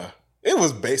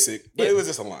was basic, but it was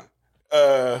just a line.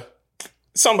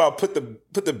 Something about put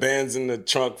the bands in the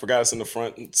trunk, forgot us in the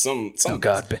front. Some Oh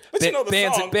God, but you know the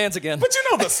song. bands again. But you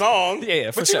know the song.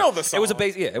 Yeah, for but sure. you know the song. It was a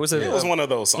base. Yeah, it was one of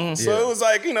those songs. So it was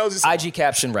like, you know, just IG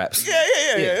caption raps.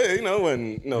 Yeah. You know,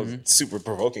 when super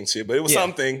provoking shit, but it was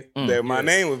something that my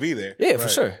name would be there. Yeah, for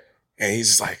sure. And he's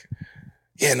just like,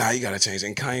 yeah, nah, you gotta change it.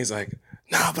 And Kanye's like,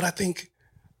 nah, but I think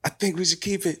we should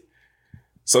keep it.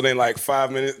 So then like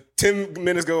 10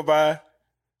 minutes go by,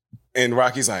 and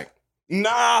Rocky's like,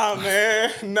 nah,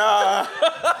 man, nah.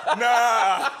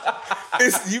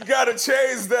 You gotta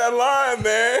change that line,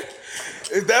 man.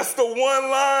 That's the one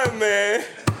line, man.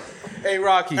 Hey,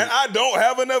 Rocky. And I don't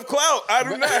have enough clout. I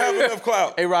do not have enough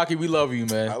clout. Hey, Rocky, we love you,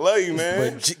 man. I love you,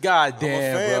 man. But God I'm a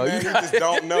damn, fan, bro. man. You just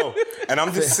don't know. And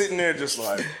I'm just sitting there just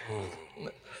like,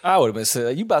 I would have been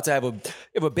saying, you about to have a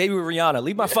baby with Rihanna.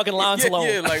 Leave my fucking lines alone.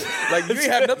 Yeah, like you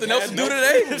ain't have nothing else to do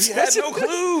today. he had no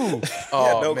clue.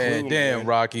 Oh, no man, clue, damn, man.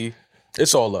 Rocky.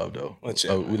 It's all love, though.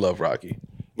 Yeah. We love Rocky.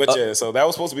 But yeah, so that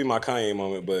was supposed to be my Kanye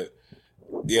moment. But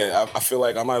yeah, I feel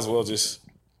like I might as well just...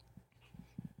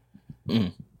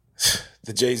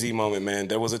 The Jay-Z moment, man.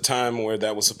 There was a time where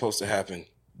that was supposed to happen.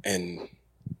 And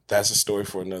that's a story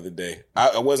for another day.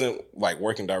 I wasn't like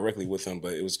working directly with him,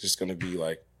 but it was just going to be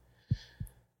like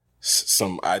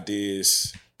some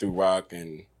ideas through rock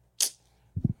and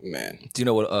man. Do you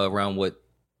know around what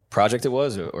project it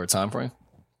was or time frame?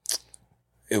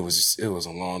 It was a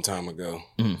long time ago.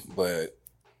 But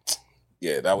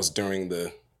yeah, that was during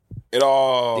the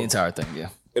entire thing, yeah.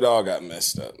 It all got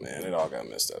messed up, man. It all got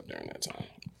messed up during that time.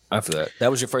 I feel that. That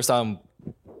was your first time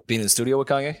being in the studio with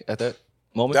Kanye at that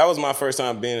moment? That was my first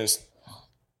time being in the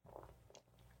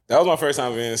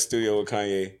studio with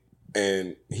Kanye,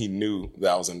 and he knew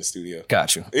that I was in the studio.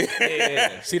 Got you.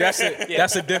 See, that's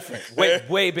a difference.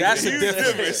 Way bigger. That's a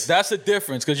difference. That's a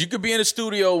difference because you could be in the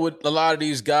studio with a lot of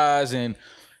these guys and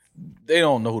they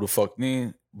don't know who the fuck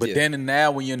me. But then and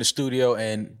now when you're in the studio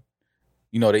and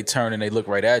you know they turn and they look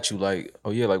right at you like,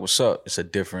 oh yeah, like what's up? It's a whole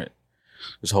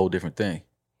different thing.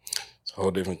 It's a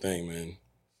whole different thing, man.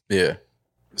 Yeah.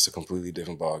 It's a completely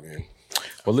different ballgame.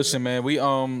 Well, listen, man, we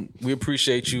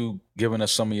appreciate you giving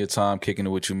us some of your time, kicking it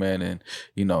with you, man, and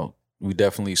you know we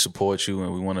definitely support you,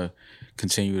 and we want to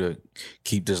continue to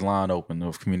keep this line open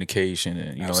of communication,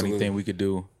 and you know anything we could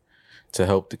do to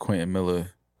help the Quentin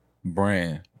Miller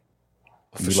brand.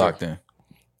 Be locked in.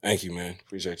 Thank you, man.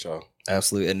 Appreciate y'all.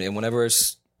 Absolutely, and whenever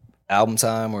it's album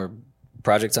time or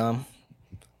project time,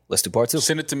 let's do part 2.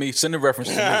 Send it to me. Send the reference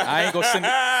to me. I ain't gonna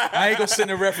send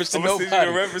the reference to I'm gonna nobody. send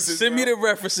you the references, send me the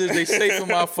references. They safe on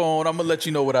my phone. I'm gonna let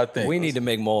you know what I think. We need to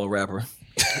make Maul a rapper.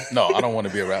 No, I don't want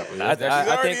to be a rapper. I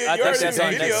think that's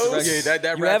on next. Yeah,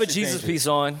 that You rap have a shit Jesus dangerous. piece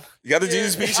on. You got the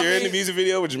Jesus piece. You're in the music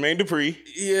video with Jermaine Dupri.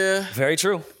 Yeah, Very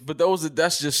true. but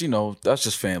that's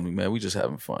just family, man. We just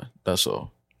having fun. That's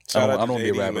all. Shout I out to don't want to be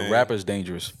a JD, rapper. man. Rapper's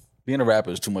dangerous. Being a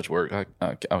rapper is too much work. I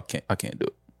can't do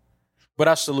it. But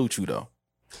I salute you though,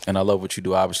 and I love what you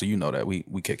do. Obviously, you know that we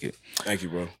kick it. Thank you,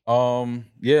 bro.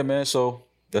 Yeah, man. So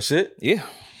that's it. Yeah.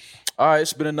 All right,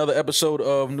 it's been another episode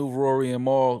of New Rory and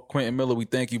Maul. Quentin Miller, we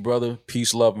thank you, brother.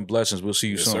 Peace, love, and blessings. We'll see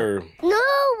you Yes, soon. sir. No